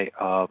and I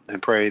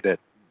and pray that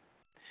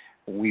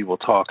we will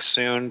talk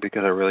soon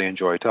because I really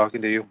enjoy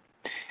talking to you.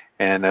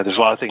 And there's a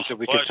lot of things that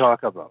we could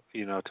talk about,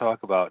 and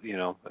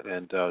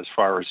as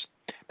far as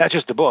not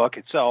just the book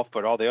itself,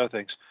 but all the other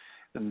things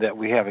that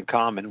we have in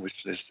common, which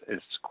is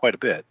quite a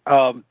bit.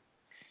 Once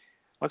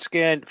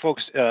again,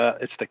 folks,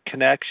 it's The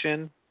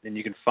Connection, and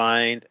you can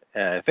find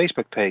a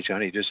Facebook page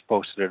on it. He just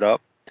posted it up,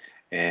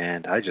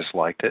 and I just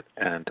liked it.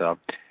 And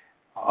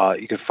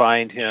you can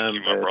find him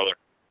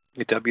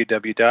at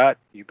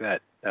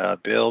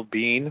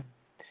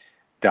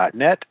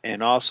www.billbean.net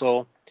and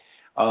also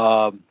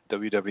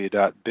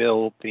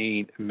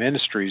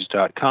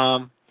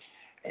www.billbeanministries.com,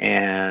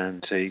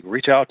 and you can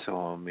reach out to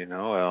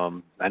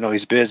him. I know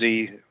he's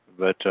busy,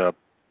 but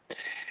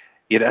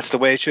that's the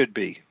way it should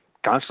be.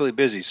 Constantly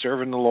busy,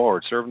 serving the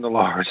Lord.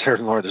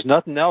 There's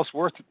nothing else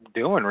worth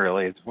doing,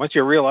 really. Once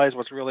you realize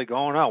what's really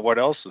going on, what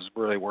else is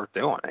really worth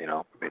doing?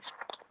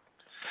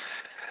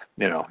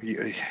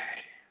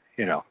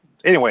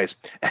 Anyways,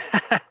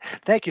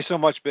 thank you so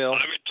much, Bill.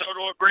 I'm in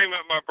total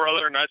agreement, my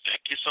brother, and I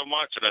thank you so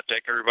much, and I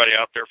thank everybody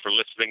out there for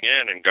listening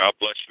in, and God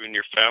bless you and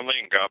your family,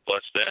 and God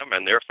bless them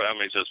and their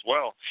families as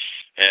well,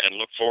 and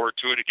look forward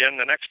to it again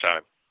the next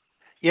time.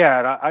 Yeah,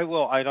 and I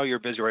will. I know you're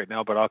busy right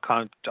now, but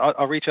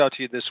I'll reach out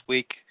to you this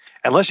week,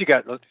 unless you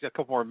got a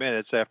couple more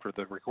minutes after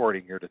the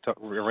recording here to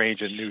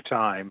arrange a new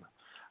time.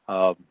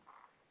 I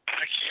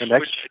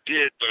wish I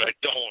did, but I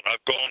don't. I've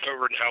gone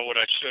over now what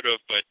I should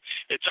have, but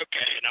it's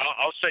okay. And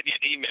I'll send you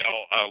an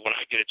email when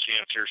I get a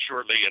chance here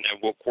shortly, and then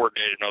we'll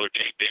coordinate another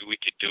date. Maybe we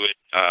could do it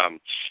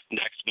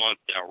next month.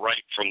 Now,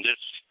 right from this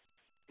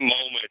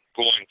moment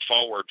going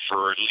forward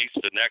for at least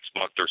the next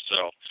month or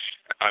so,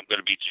 I'm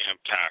going to be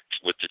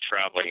jam-packed with the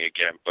traveling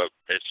again. But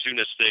as soon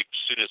as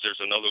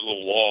there's another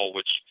little lull,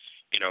 which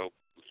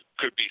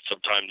could be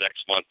sometime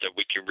next month, that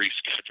we can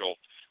reschedule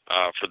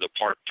for the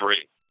part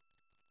 3.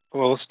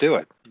 Well, let's do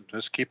it.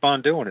 Just keep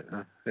on doing it.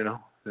 Yeah.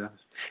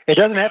 It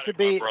doesn't have to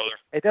be.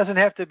 It doesn't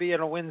have to be on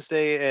a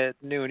Wednesday at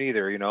noon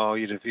either.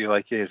 If you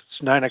like, it's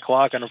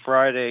 9:00 on a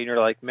Friday, and you're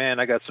like, man,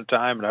 I got some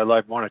time, and I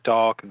want to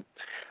talk, and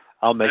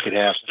I'll make it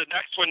happen. The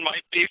next one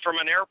might be from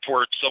an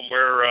airport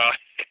somewhere. I've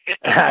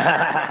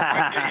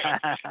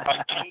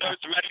done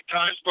those many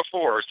times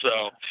before,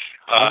 so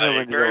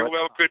it very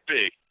well could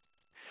be.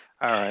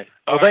 All right.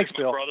 Well, thanks,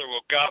 Bill. Brother.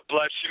 Well, God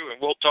bless you, and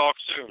we'll talk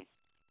soon.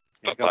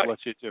 Yeah, God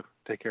bless you too.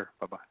 Take care.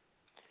 Bye-bye.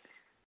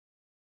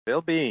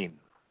 Bill Bean,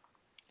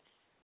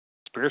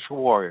 spiritual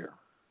warrior.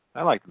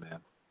 I like the man.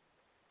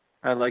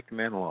 I like the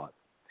man a lot.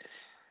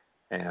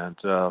 And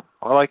I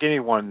like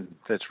anyone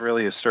that's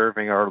really is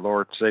serving our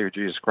Lord and Savior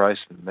Jesus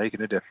Christ and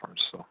making a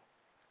difference. So.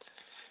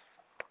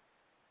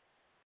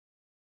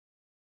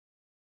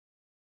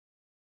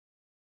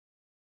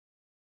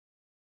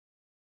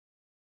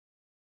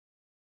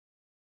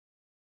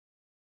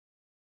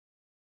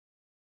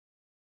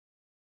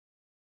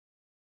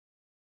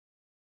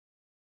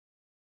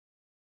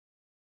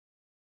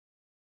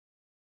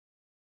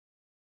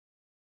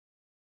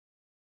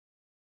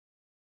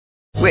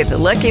 With the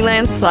Lucky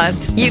Land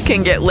Slots, you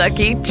can get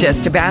lucky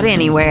just about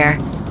anywhere.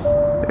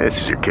 This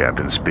is your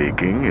captain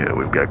speaking.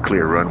 We've got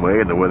clear runway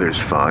and the weather's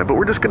fine, but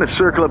we're just going to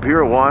circle up here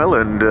a while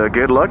and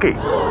get lucky.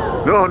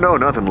 No,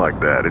 nothing like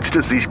that. It's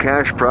just these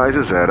cash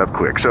prizes add up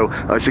quick. So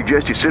I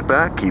suggest you sit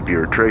back, keep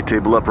your tray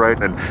table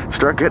upright, and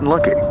start getting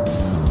lucky.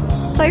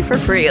 Play for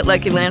free at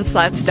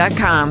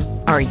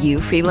LuckyLandSlots.com. Are you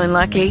feeling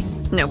lucky?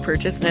 No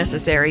purchase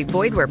necessary.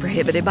 Void where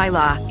prohibited by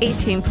law.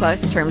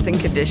 18+ terms and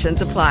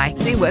conditions apply.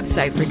 See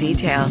website for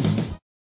details.